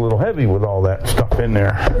 It gets a little heavy with all that stuff in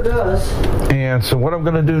there. It does. And so what I'm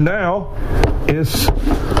going to do now is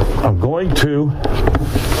I'm going to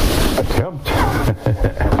attempt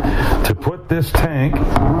to put this tank.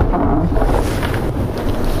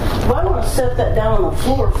 Well, I want to set that down on the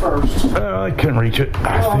floor first. I can reach it.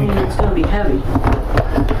 I mean, it's going to be heavy.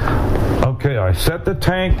 Okay, I set the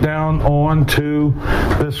tank down onto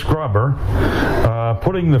the scrubber,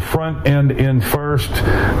 putting the front end in first,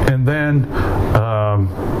 and then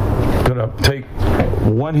going to take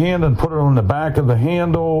one hand and put it on the back of the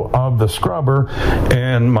handle of the scrubber,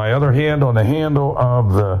 and my other hand on the handle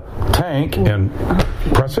of the tank, and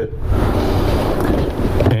press it,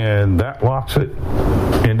 and that locks it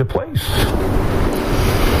into place.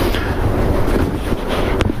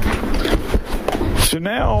 So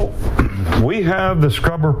now we have the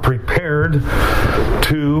scrubber prepared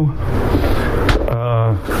to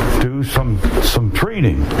do some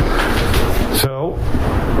treating. So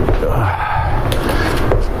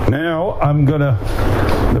now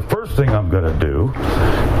the first thing I'm gonna do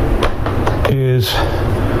is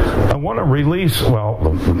I want to release,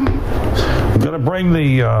 I'm gonna bring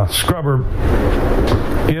the scrubber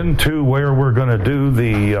into where we're gonna do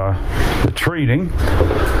the treating.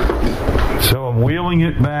 So I'm wheeling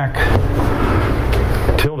it back,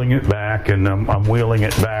 tilting it back, and I'm wheeling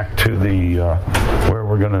it back to the where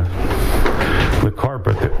we're gonna, the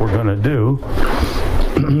carpet that we're gonna do.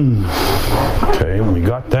 Okay, we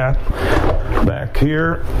got that back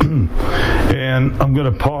here, and I'm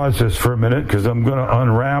gonna pause this for a minute because I'm gonna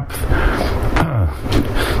unwrap,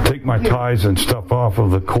 take my ties and stuff off of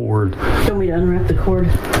the cord. Do you want me to unwrap the cord?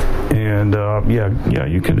 And yeah,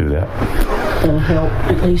 you can do that. That'll help,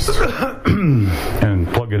 at least. And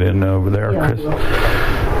plug it in over there, yeah, Chris.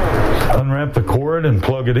 Unwrap the cord and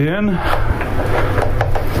plug it in.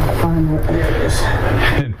 There it is.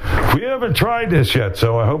 And we haven't tried this yet,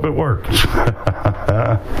 so I hope it works.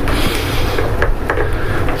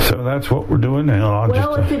 So that's what we're doing now.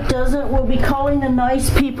 If it doesn't, we'll be calling the nice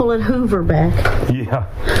people at Hoover back. Yeah.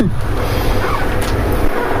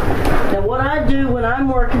 Now, what I do when I'm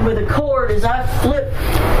working with a cord is I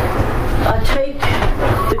take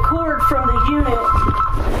the cord from the unit,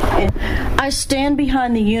 and I stand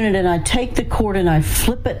behind the unit and I take the cord and I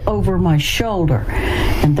flip it over my shoulder.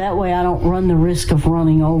 And that way I don't run the risk of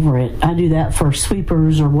running over it. I do that for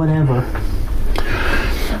sweepers or whatever.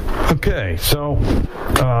 Okay, so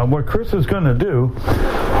what Chris is going to do,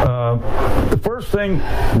 the first thing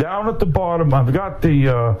down at the bottom, I've got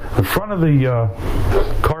the front of the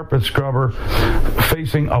carpet scrubber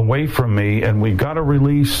facing away from me, and we've got to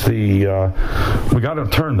release we got to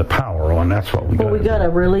turn the power on. That's what we got. Well, we got to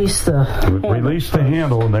release the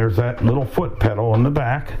handle, and there's that little foot pedal in the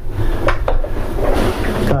back.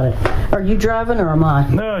 Got it. Are you driving or am I?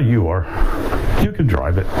 No, you are. You can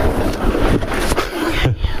drive it.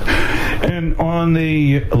 And on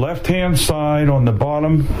the left-hand side, on the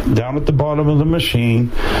bottom, down at the bottom of the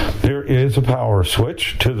machine, there is a power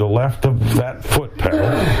switch to the left of that foot pedal.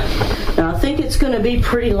 Now, I think it's going to be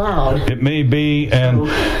pretty loud. It may be, and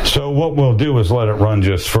so what we'll do is let it run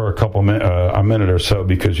just for a minute or so,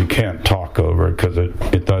 because you can't talk over it, because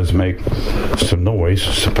it does make some noise,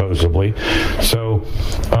 supposedly. So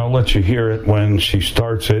I'll let you hear it when she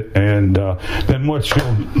starts it, and then what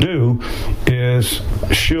she'll do is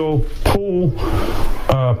she'll pull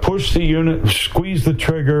push the unit, squeeze the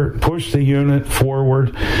trigger, push the unit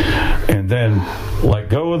forward, and then let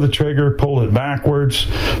go of the trigger, pull it backwards,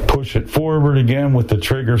 push it forward again with the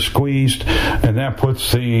trigger squeezed, and that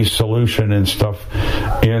puts the solution and stuff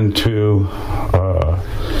into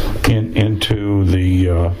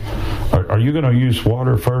the. Are you going to use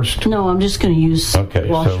water first? No, I'm just going to use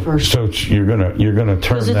wash first. So you're going to turn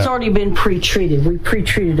because it's already been pre-treated. We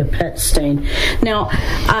pre-treated a PET stain. Now,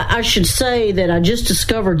 I should say that I just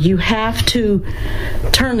discovered you have to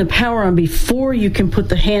turn the power on before you can put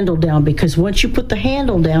the handle down, because once you put the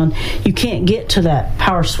handle down, you can't get to that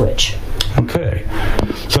power switch. Okay,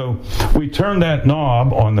 so we turn that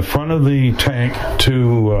knob on the front of the tank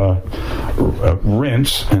to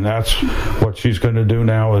rinse, and that's what she's going to do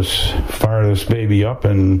now, is fire this baby up,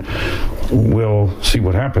 and we'll see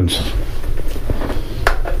what happens.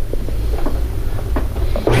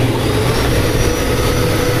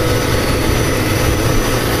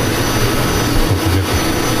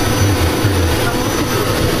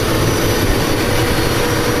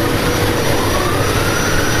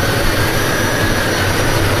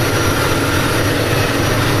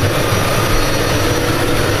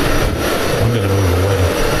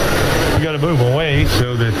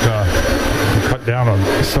 So that we cut down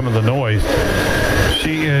on some of the noise.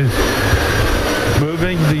 She is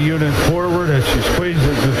moving the unit forward as she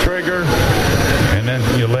squeezes the trigger, and then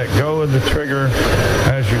you let go of the trigger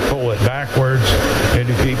as you pull it backwards, and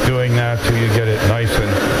you keep doing that till you get it nice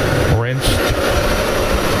and rinsed.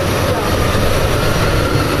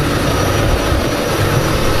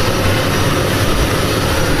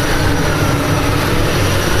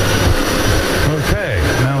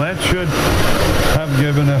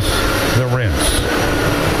 Given us the rinse.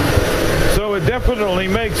 So it definitely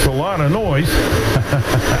makes a lot of noise.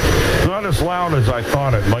 Not as loud as I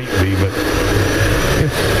thought it might be, but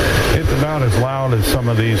it's about as loud as some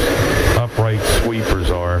of these upright sweepers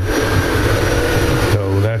are.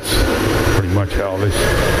 So that's pretty much how this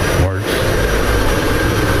works.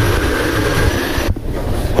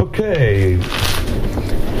 Okay.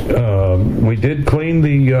 We did clean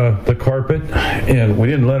the carpet, and we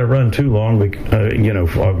didn't let it run too long.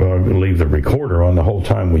 I'll leave the recorder on the whole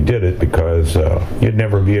time we did it, because you'd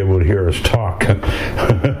never be able to hear us talk.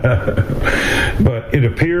 But it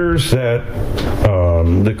appears that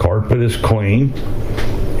the carpet is clean.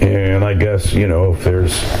 And I guess, if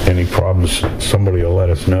there's any problems, somebody will let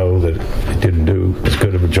us know that it didn't do as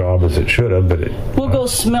good of a job as it should have. But we'll go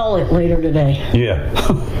smell it later today. Yeah.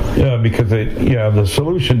 Yeah, because the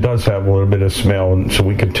solution does have a little bit of smell, and so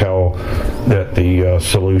we can tell that the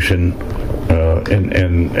solution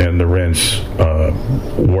and the rinse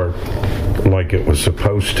worked like it was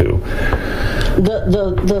supposed to.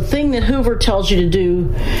 The thing that Hoover tells you to do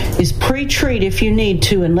is pre-treat if you need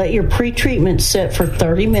to, and let your pre-treatment set for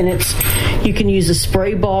 30 minutes. You can use a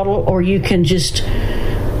spray bottle, or you can just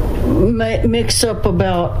mix up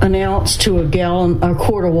about an ounce to a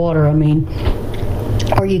quart of water,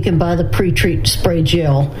 or you can buy the pre-treat spray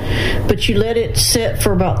gel. But you let it set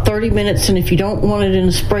for about 30 minutes, and if you don't want it in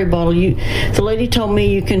a spray bottle, the lady told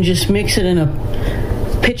me you can just mix it in a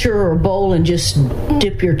pitcher or a bowl and just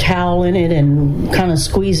dip your towel in it and kind of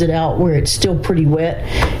squeeze it out where it's still pretty wet,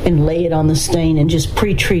 and lay it on the stain and just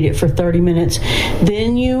pre-treat it for 30 minutes.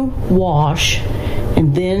 Then you wash,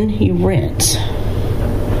 and then you rinse.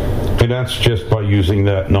 And that's just by using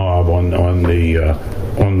that knob on the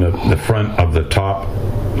front of the top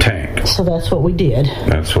tank. So that's what we did.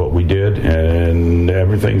 That's what we did, and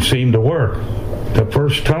everything seemed to work the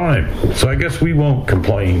first time. So I guess we won't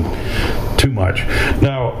complain too much.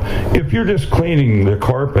 Now, if you're just cleaning the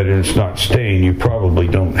carpet and it's not stained, you probably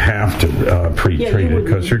don't have to pre-treat it,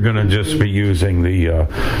 because you're going to just be using the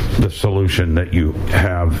solution that you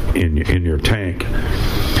have in your tank.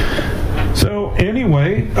 So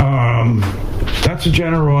anyway, that's a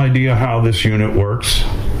general idea how this unit works.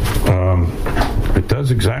 It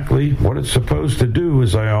does exactly what it's supposed to do,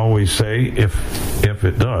 as I always say, if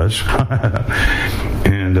it does.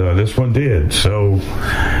 And this one did. So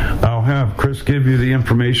I'll have Chris give you the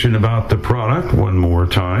information about the product one more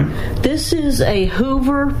time. This is a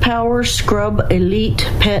Hoover Power Scrub Elite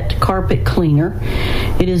Pet Carpet Cleaner.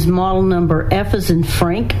 It is model number F as in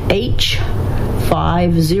Frank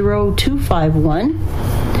H50251.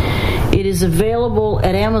 It is available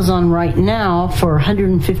at Amazon right now for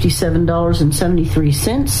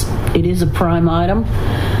 $157.73. It is a Prime item.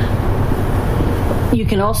 You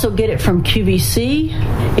can also get it from QVC.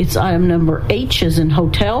 It's item number H as in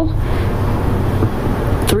hotel,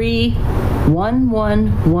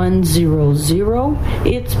 311100.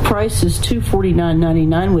 Its price is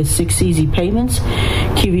 $249.99 with 6 easy payments.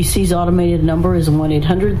 QVC's automated number is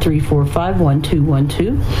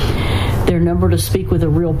 1-800-345-1212. Their number to speak with a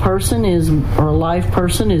real person or a live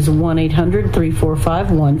person is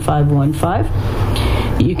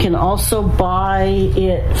 1-800-345-1515. You can also buy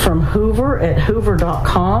it from Hoover at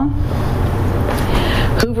hoover.com.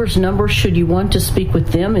 Hoover's number, should you want to speak with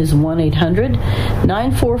them, is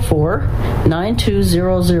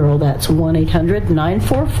 1-800-944-9200. That's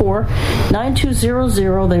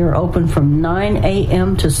 1-800-944-9200. They are open from 9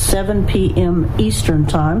 a.m. to 7 p.m. Eastern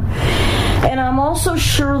Time. And I'm also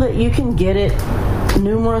sure that you can get it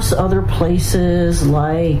numerous other places,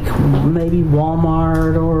 like maybe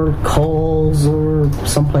Walmart or Kohl's or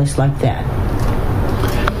someplace like that.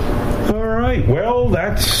 All right, well,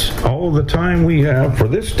 that's all the time we have for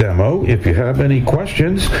this demo. If you have any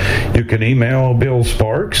questions, you can email Bill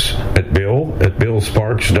Sparks at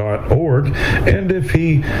bill@billsparks.org, and if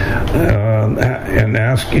he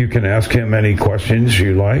you can ask him any questions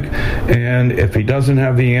you like, and if he doesn't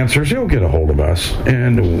have the answers, he'll get a hold of us,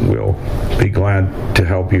 and we'll be glad to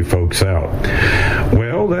help you folks out.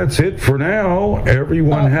 Well, that's it for now.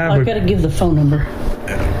 Everyone I've got to give the phone number.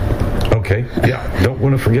 Okay, yeah, don't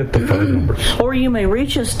want to forget the phone numbers. Or you may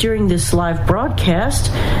reach us during this live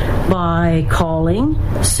broadcast by calling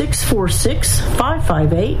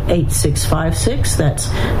 646-558-8656. That's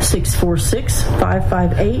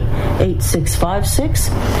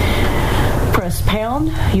 646-558-8656. Press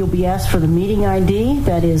pound. You'll be asked for the meeting ID.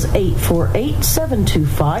 That is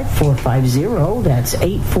 848-725-450. That's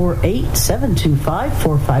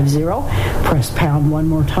 848-725-450. Press pound one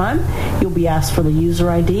more time. You'll be asked for the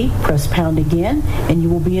user ID. Press pound again, and you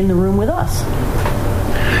will be in the room with us.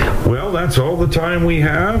 Well, that's all the time we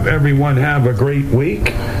have. Everyone have a great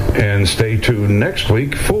week, and stay tuned next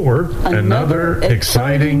week for another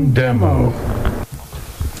exciting demo.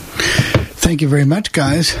 Thank you very much,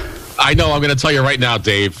 guys. I know. I'm going to tell you right now,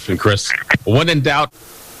 Dave and Chris. When in doubt,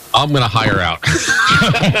 I'm going to hire out.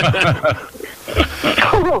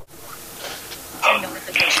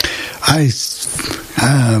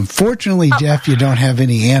 Fortunately, Jeff, you don't have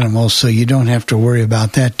any animals, so you don't have to worry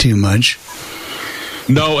about that too much.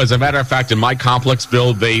 No, as a matter of fact, in my complex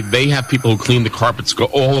build, they have people who clean the carpets, go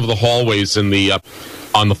all over the hallways and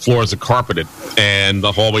on the floors are carpeted, and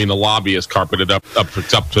the hallway in the lobby is carpeted up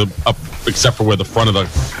except for where the front of the.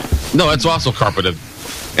 No, it's also carpeted.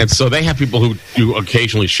 And so they have people who do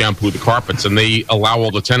occasionally shampoo the carpets, and they allow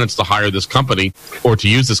all the tenants to hire this company or to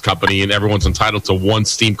use this company, and everyone's entitled to one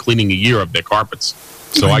steam cleaning a year of their carpets.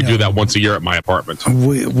 So I do that once a year at my apartment.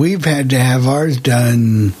 We've had to have ours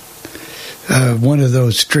done, one of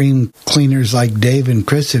those stream cleaners like Dave and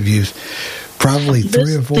Chris have used, probably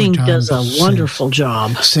 3 or 4 times. This thing does a wonderful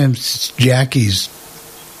job. Since Jackie's,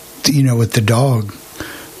 with the dog,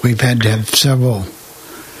 we've had to have several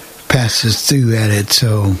passes through at it,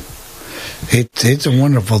 so it's a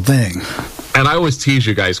wonderful thing. And I always tease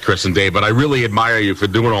you guys, Chris and Dave, but I really admire you for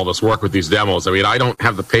doing all this work with these demos. I mean, I don't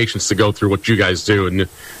have the patience to go through what you guys do, and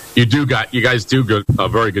you guys do a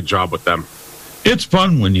very good job with them. It's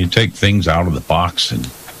fun when you take things out of the box and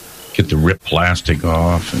get the ripped plastic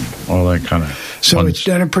off and all that kind of. So it's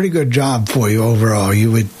done a pretty good job for you overall. You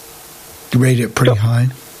would rate it pretty high.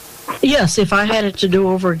 Yes, if I had it to do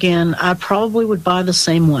over again, I probably would buy the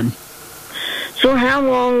same one. So how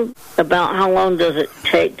long does it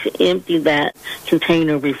take to empty that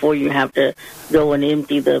container before you have to go and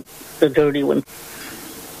empty the dirty one?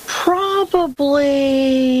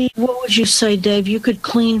 Probably, what would you say, Dave? You could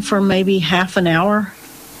clean for maybe half an hour?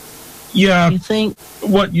 Yeah. You think?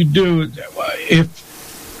 What you do,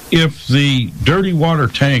 if the dirty water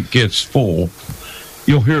tank gets full,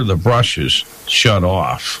 you'll hear the brushes shut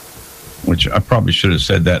off, which I probably should have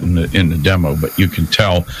said that in the demo, but you can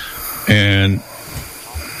tell. And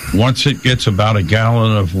once it gets about a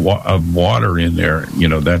gallon of water in there,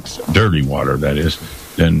 that's dirty water, that is,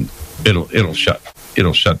 then it'll shut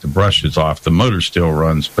the brushes off. The motor still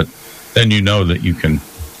runs, but then you know that you can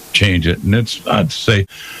change it. And I'd say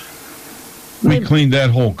we cleaned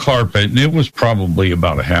that whole carpet, and it was probably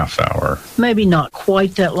about a half hour. Maybe not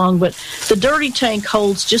quite that long, but the dirty tank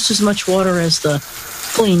holds just as much water as the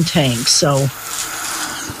clean tank, so.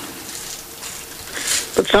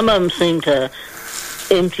 But some of them seem to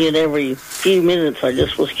empty it every few minutes. I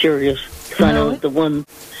just was curious. I know the one.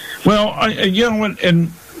 Well,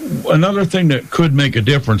 and another thing that could make a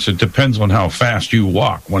difference, it depends on how fast you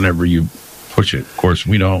walk whenever you push it. Of course,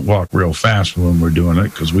 we don't walk real fast when we're doing it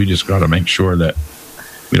because we just got to make sure that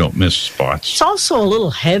we don't miss spots. It's also a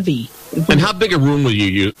little heavy. And how big a room will you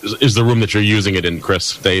use? Is the room that you're using it in,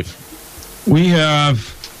 Chris, Dave? We have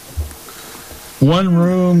one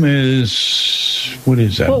room is, what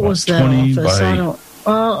is that? What was that 20 office? by, I don't.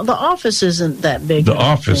 The office isn't that big. The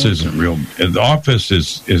office isn't real. The office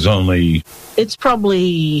is only. It's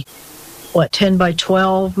probably 10 by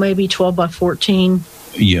 12, maybe 12 by 14.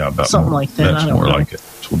 Yeah, about something more, like that. That's more like it.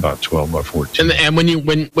 It's about 12 by 14. And when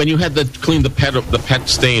you had to clean the pet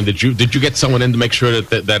stain, did you get someone in to make sure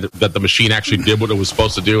that the machine actually did what it was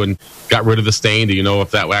supposed to do and got rid of the stain? Do you know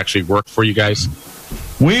if that actually worked for you guys?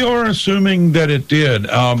 We are assuming that it did.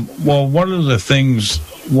 Well, one of the things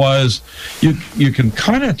was you can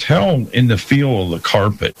kind of tell in the feel of the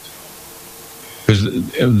carpet,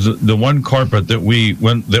 because the one carpet that we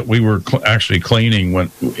were actually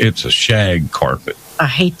cleaning, it's a shag carpet. I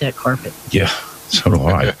hate that carpet. Yeah, so do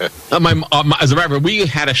I. As a matter of fact, we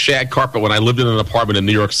had a shag carpet when I lived in an apartment in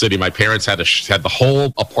New York City. My parents had the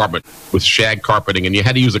whole apartment with shag carpeting, and you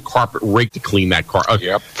had to use a carpet rake to clean that carpet.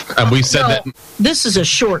 Yep. And we said that this is a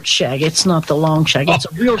short shag. It's not the long shag. It's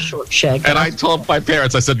a real short shag. And I told my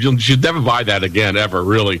parents, I said, you should never buy that again, ever,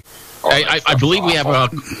 really. I believe we have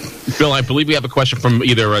Bill. I believe we have a question from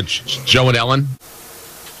either Joe and Ellen.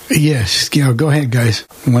 Yes, go ahead, guys.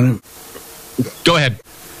 Go ahead.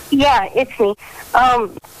 Yeah, it's me. I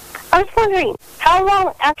was wondering, how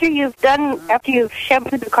long after you've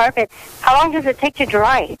shampooed the carpet, how long does it take to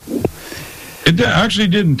dry? It actually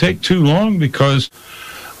didn't take too long, because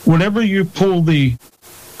whenever you pull the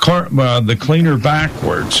cleaner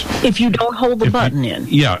backwards, if you don't hold the button in,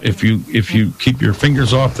 if you keep your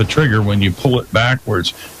fingers off the trigger when you pull it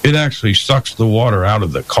backwards, it actually sucks the water out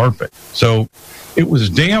of the carpet. So it was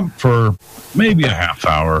damp for maybe a half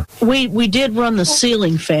hour. We did run the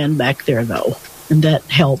ceiling fan back there, though, and that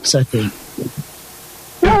helps, I think.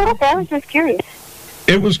 No, okay, I was just curious.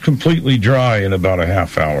 It was completely dry in about a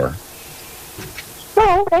half hour.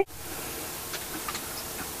 Oh, okay.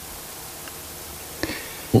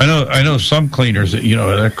 I know some cleaners that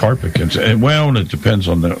that carpet can. Well, and it depends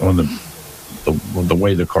on the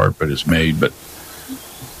way the carpet is made, but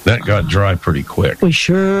that got dry pretty quick. We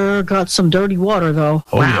sure got some dirty water, though.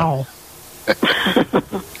 Oh, wow. Yeah.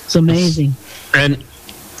 It's amazing. And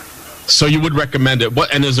so you would recommend it.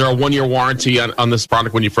 And is there a 1-year warranty on this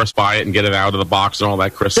product when you first buy it and get it out of the box and all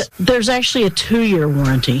that, Chris? There's actually a 2-year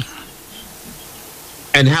warranty.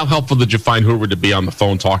 And how helpful did you find Hoover to be on the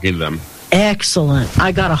phone talking to them? Excellent.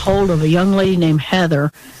 I got a hold of a young lady named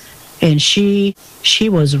Heather, and she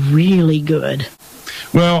was really good.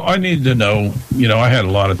 Well, I need to know, I had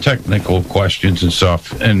a lot of technical questions and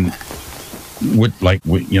stuff, and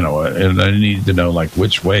and I need to know,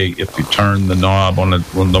 which way, if you turn the knob on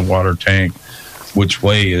the water tank, which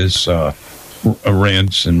way is a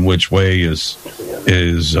rinse and which way is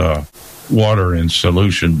water and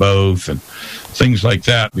solution both, and things like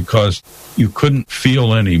that, because you couldn't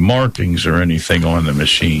feel any markings or anything on the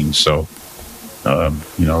machine. So,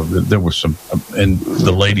 there was some, and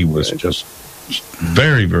the lady was just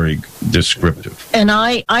very, very descriptive. And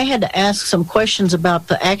I had to ask some questions about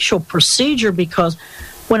the actual procedure, because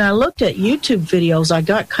when I looked at YouTube videos, I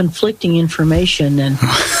got conflicting information, and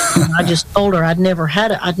I just told her I'd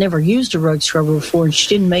never used a rug scrubber before, and she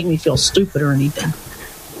didn't make me feel stupid or anything.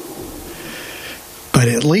 But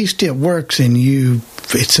at least it works, and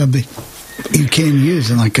it's something you can use.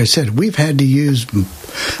 And like I said, we've had to use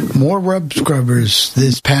more rug scrubbers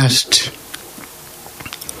this past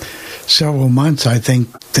several months, I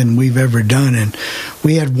think, than we've ever done. And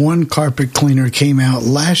we had one carpet cleaner came out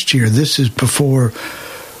last year. This is before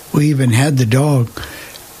we even had the dog.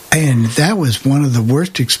 And that was one of the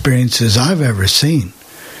worst experiences I've ever seen.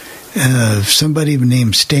 Somebody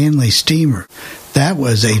named Stanley Steamer. That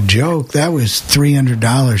was a joke. That was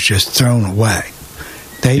 $300 just thrown away.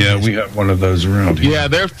 We have one of those around here. Yeah,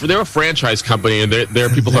 they're a franchise company, and there are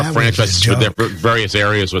people who have franchises for their various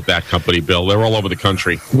areas with that company, Bill. They're all over the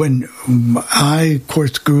country. When I, of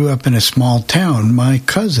course, grew up in a small town, my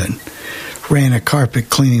cousin ran a carpet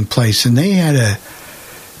cleaning place, and they had a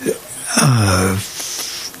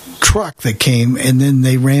truck that came, and then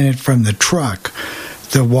they ran it from the truck,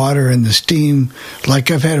 the water and the steam.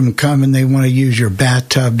 Like, I've had them come and they want to use your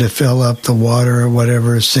bathtub to fill up the water or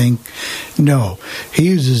whatever, sink. No, he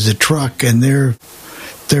uses a truck, and their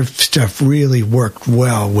stuff really worked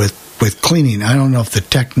well with cleaning. I don't know if the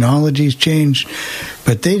technology's changed,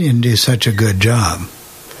 but they didn't do such a good job.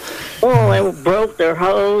 Well, they broke their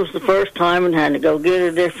hose the first time and had to go get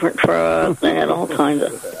a different truck. They had all kinds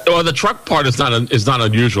of. Well, the truck part is not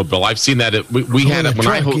unusual, Bill. I've seen that. We had it when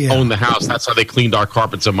I owned the house. That's how they cleaned our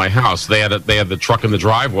carpets in my house. They had the truck in the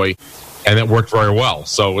driveway, and it worked very well.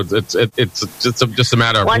 So it's just a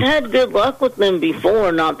matter of. Well, I'd had good luck with them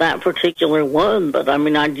before, not that particular one, but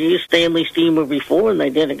I'd used Stanley Steamer before, and they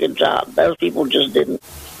did a good job. Those people just didn't.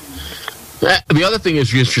 The other thing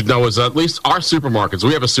is you should know is at least our supermarkets,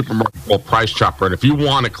 we have a supermarket called Price Chopper, and if you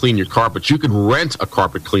want to clean your carpets, you can rent a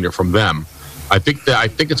carpet cleaner from them. I think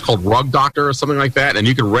it's called Rug Doctor or something like that, and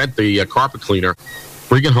you can rent the carpet cleaner,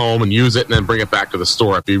 bring it home and use it, and then bring it back to the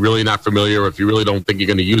store. If you're really not familiar, if you really don't think you're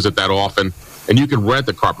going to use it that often, and you can rent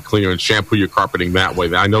the carpet cleaner and shampoo your carpeting that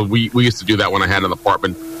way. I know we used to do that when I had an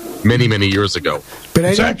apartment many, many years ago. But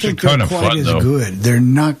I don't think they're quite as good. They're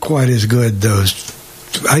not quite as good, those.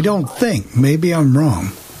 I don't think. Maybe I'm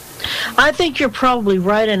wrong. I think you're probably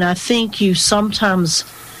right, and I think you sometimes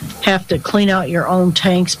have to clean out your own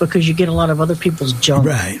tanks because you get a lot of other people's junk.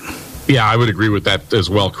 Right. Yeah, I would agree with that as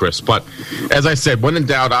well, Chris. But as I said, when in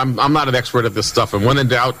doubt, I'm not an expert at this stuff, and when in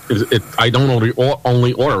doubt, I don't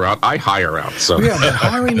only order out, I hire out. So yeah, but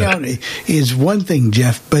hiring out is one thing,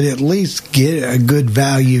 Jeff, but at least get a good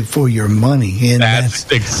value for your money. And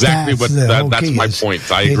that's exactly that's my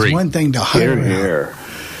point. I agree. It's one thing to hire out.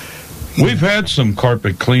 We've had some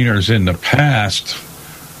carpet cleaners in the past,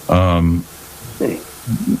 a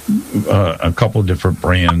couple different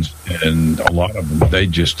brands, and a lot of them, they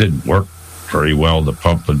just didn't work very well. The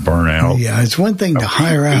pump would burn out. Yeah, it's one thing to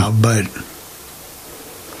hire out, but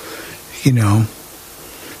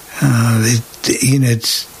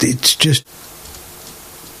it's just.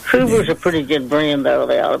 Hoover's a pretty good brand, though.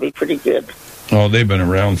 They ought to be pretty good. Oh, they've been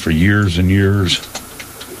around for years and years.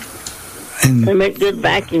 And they make good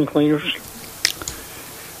vacuum cleaners.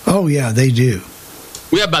 Oh, yeah, they do.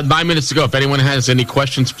 We have about 9 minutes to go. If anyone has any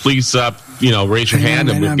questions, please, raise your hand,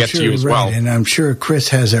 and we'll get to you as well. And I'm sure Chris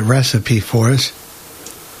has a recipe for us.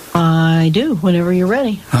 I do, whenever you're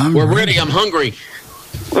ready. We're ready. I'm hungry.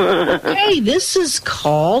 Okay, this is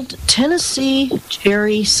called Tennessee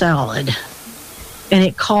cherry salad. And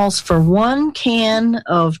it calls for 1 can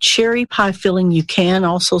of cherry pie filling. You can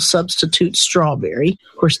also substitute strawberry.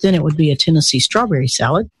 Of course, then it would be a Tennessee strawberry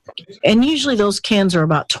salad. And usually those cans are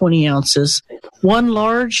about 20 ounces. 1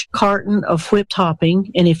 large carton of whipped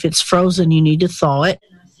topping, and if it's frozen, you need to thaw it.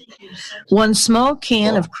 1 small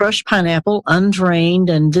can of crushed pineapple, undrained,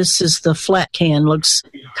 and this is the flat can, looks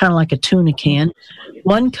kind of like a tuna can.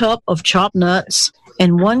 1 cup of chopped nuts,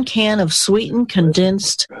 and 1 can of sweetened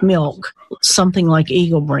condensed milk, something like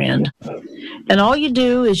Eagle brand. And all you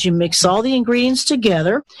do is you mix all the ingredients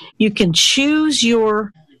together. You can choose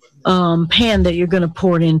your pan that you're going to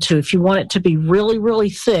pour it into. If you want it to be really, really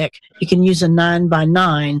thick, you can use a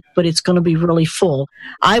 9x9, but it's going to be really full.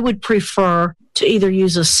 I would prefer to either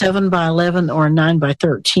use a 7x11 or a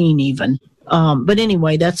 9x13 even. But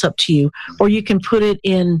anyway, that's up to you. Or you can put it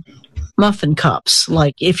in muffin cups,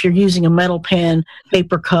 like if you're using a metal pan,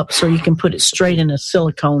 paper cups, or you can put it straight in a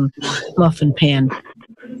silicone muffin pan.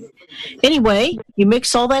 Anyway, you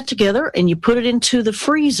mix all that together and you put it into the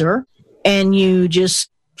freezer and you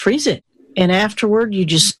just freeze it. And afterward, you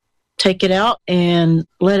just take it out and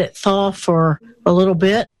let it thaw for a little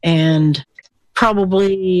bit, and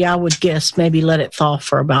probably, I would guess, maybe let it thaw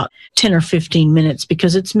for about 10 or 15 minutes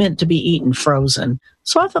because it's meant to be eaten frozen.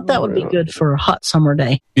 So I thought that would be good for a hot summer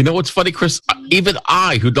day. You know what's funny, Chris? Even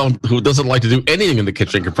I, who doesn't like to do anything in the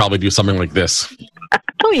kitchen, could probably do something like this.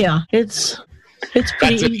 Oh yeah, it's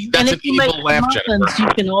pretty easy. And if you make muffins, you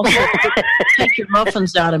can also take your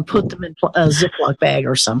muffins out and put them in a Ziploc bag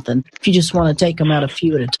or something. If you just want to take them out a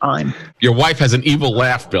few at a time. Your wife has an evil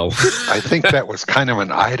laugh, Bill. I think that was kind of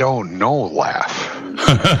an I don't know laugh.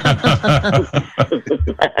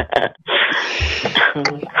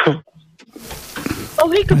 Oh,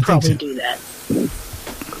 he could probably do that.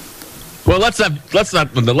 Well, let's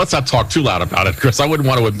not talk too loud about it, Chris. I wouldn't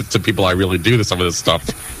want to admit to people I really do some of this stuff.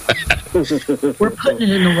 We're putting it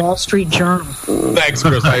in the Wall Street Journal. Thanks,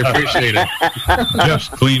 Chris. I appreciate it.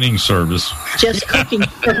 Just cleaning service. Just cooking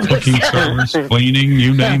service. Cooking service, cleaning,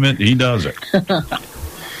 you name it, he does it.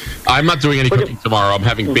 I'm not doing any cooking tomorrow. I'm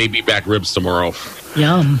having baby back ribs tomorrow.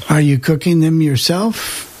 Yum. Are you cooking them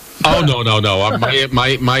yourself? Oh, no.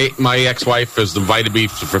 My ex-wife has invited me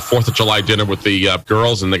for 4th of July dinner with the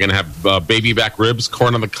girls, and they're going to have baby back ribs,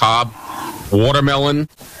 corn on the cob, watermelon,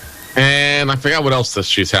 and I forgot what else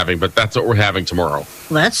she's having, but that's what we're having tomorrow.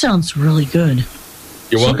 Well, that sounds really good.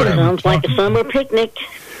 You're welcome. Sounds like a summer picnic.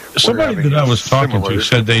 Somebody that I was talking to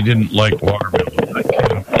said they didn't like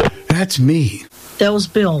watermelon. That's me. That was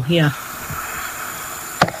Bill, yeah.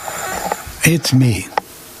 It's me.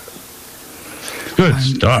 Good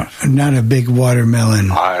stuff. I'm not a big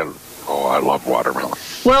watermelon. I love watermelon.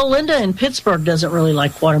 Well, Linda in Pittsburgh doesn't really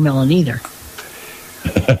like watermelon either.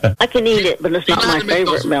 I can eat it, but it's not my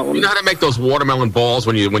favorite melon. You know how to make those watermelon balls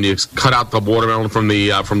when you cut out the watermelon from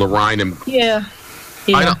the rind and yeah.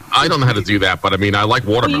 Yeah. I don't know how to do that, but I mean, I like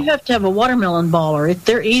watermelon. Well, you have to have a watermelon baller.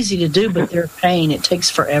 They're easy to do, but they're a pain. It takes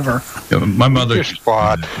forever. Yeah, my mother just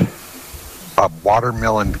bought a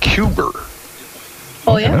watermelon cuber.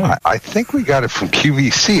 Oh, yeah? I think we got it from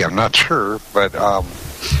QVC. I'm not sure, but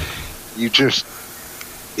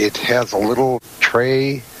it has a little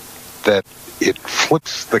tray that it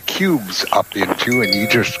flips the cubes up into, and you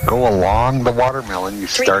just go along the watermelon. You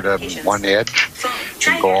start on one edge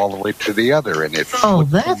and go all the way to the other, and it's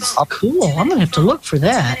that's cool. I'm gonna have to look for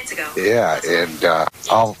that. Yeah, and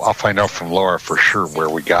I'll find out from Laura for sure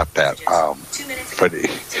where we got that. But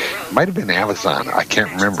it might have been Amazon. I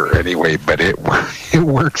can't remember anyway. But it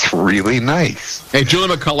works really nice. Hey,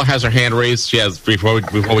 Julie McCullough has her hand raised. She has before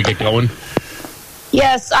we get going.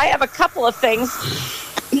 Yes, I have a couple of things.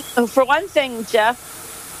 For one thing, Jeff,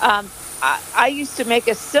 I used to make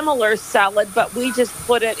a similar salad, but we just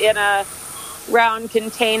put it in a round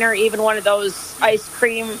container, even one of those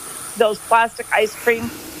plastic ice cream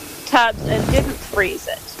tubs, and didn't freeze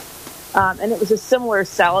it. And it was a similar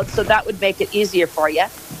salad, so that would make it easier for you.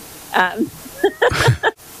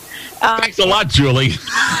 Thanks a lot, Julie.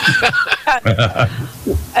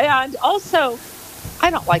 And also, I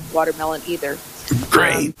don't like watermelon either.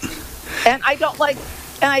 Great. And I don't like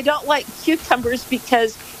cucumbers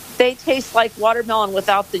because they taste like watermelon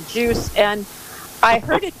without the juice. And I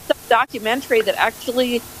heard in some documentary that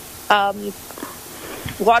actually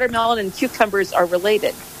watermelon and cucumbers are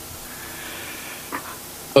related.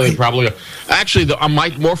 Oh, they probably are. Actually, my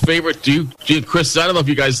more favorite, Chris, I don't know if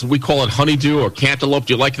you guys, we call it honeydew or cantaloupe.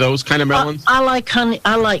 Do you like those kind of melons? I like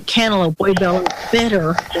cantaloupe way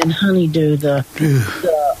better than honeydew. The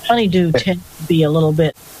honeydew tends to be a little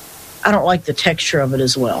bit, I don't like the texture of it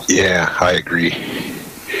as well. Yeah, I agree.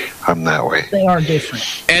 I'm that way. They are different.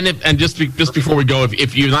 And just before we go,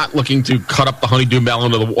 if you're not looking to cut up the honeydew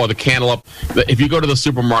melon or the cantaloupe, if you go to the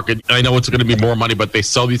supermarket, I know it's going to be more money, but they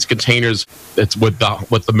sell these containers that's with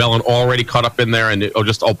the melon already cut up in there, and it'll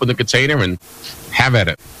just open the container and have at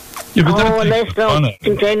it. Yeah, and they sell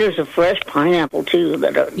containers of fresh pineapple too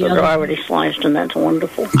that are already sliced, and that's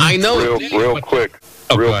wonderful. I know.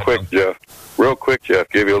 Real quick, Jeff.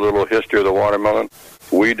 Give you a little history of the watermelon.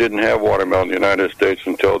 We didn't have watermelon in the United States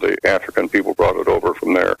until the African people brought it over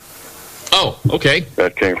from there. Oh, okay.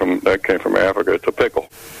 That came from Africa. It's a pickle.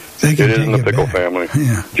 It is in the pickle family.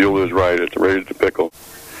 Yeah. Julie's right. It's raised a pickle.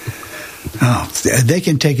 Oh, they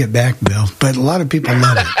can take it back, Bill, but a lot of people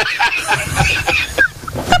love it.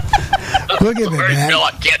 We'll give it back. Bill,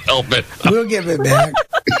 I can't help it. We'll give it back.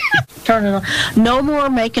 Turn it on. No more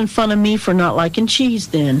making fun of me for not liking cheese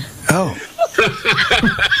then. Oh.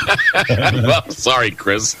 Well, sorry,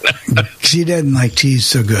 Chris. She doesn't like cheese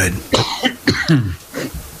so good.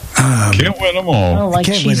 Can't win them all. I don't like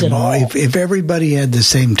Can't cheese win them at all. If everybody had the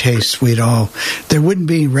same taste, there wouldn't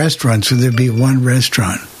be restaurants, so there'd be one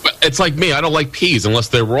restaurant. It's like me. I don't like peas unless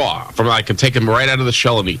they're raw. I can take them right out of the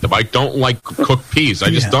shell and eat them. I don't like cooked peas. I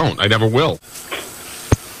just don't. I never will.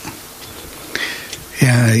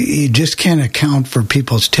 Yeah, you just can't account for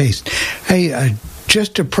people's taste. Hey,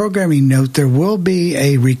 just a programming note, there will be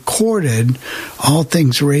a recorded All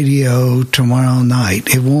Things Radio tomorrow night.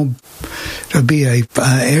 It'll be a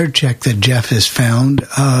air check that Jeff has found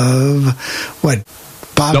of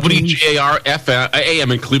Bob WGAR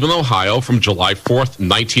AM in Cleveland, Ohio from July 4th,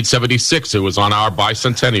 1976. It was on our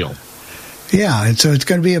bicentennial. Yeah, and so it's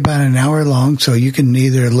going to be about an hour long, so you can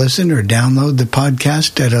either listen or download the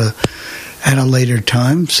podcast at a later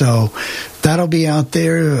time. So that'll be out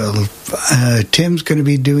there. Tim's going to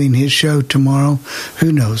be doing his show tomorrow.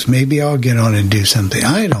 Who knows? Maybe I'll get on and do something.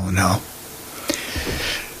 I don't know.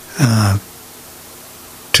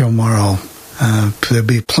 Tomorrow. There'll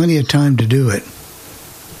be plenty of time to do it.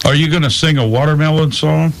 Are you going to sing a watermelon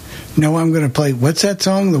song? No, I'm going to play, what's that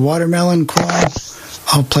song? The Watermelon Crawl?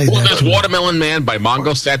 I'll play that. Well, there's Watermelon Man by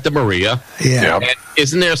Mongo Santa Maria. Yeah. And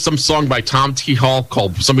isn't there some song by Tom T. Hall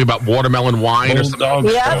called something about watermelon wine or something? Old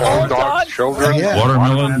Dog Children. Yeah.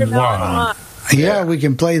 Watermelon wine. Yeah, we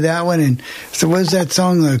can play that one. And so what's that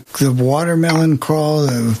song? The Watermelon Crawl?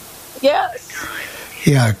 Yes.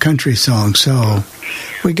 Yeah, country song. So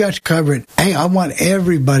we got to cover it. Hey, I want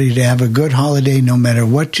everybody to have a good holiday no matter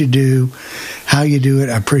what you do, how you do it.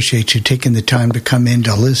 I appreciate you taking the time to come in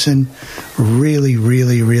to listen. Really,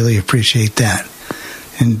 really, really appreciate that.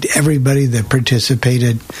 And everybody that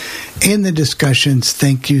participated in the discussions,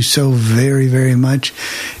 thank you so very, very much.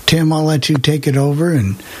 Tim, I'll let you take it over,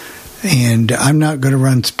 and I'm not going to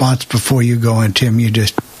run spots before you go in, Tim. You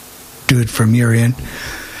just do it from your end.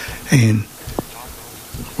 And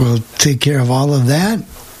we'll take care of all of that.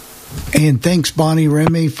 And thanks, Bonnie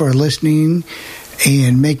Remy, for listening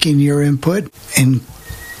and making your input and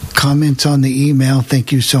comments on the email.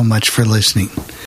 Thank you so much for listening.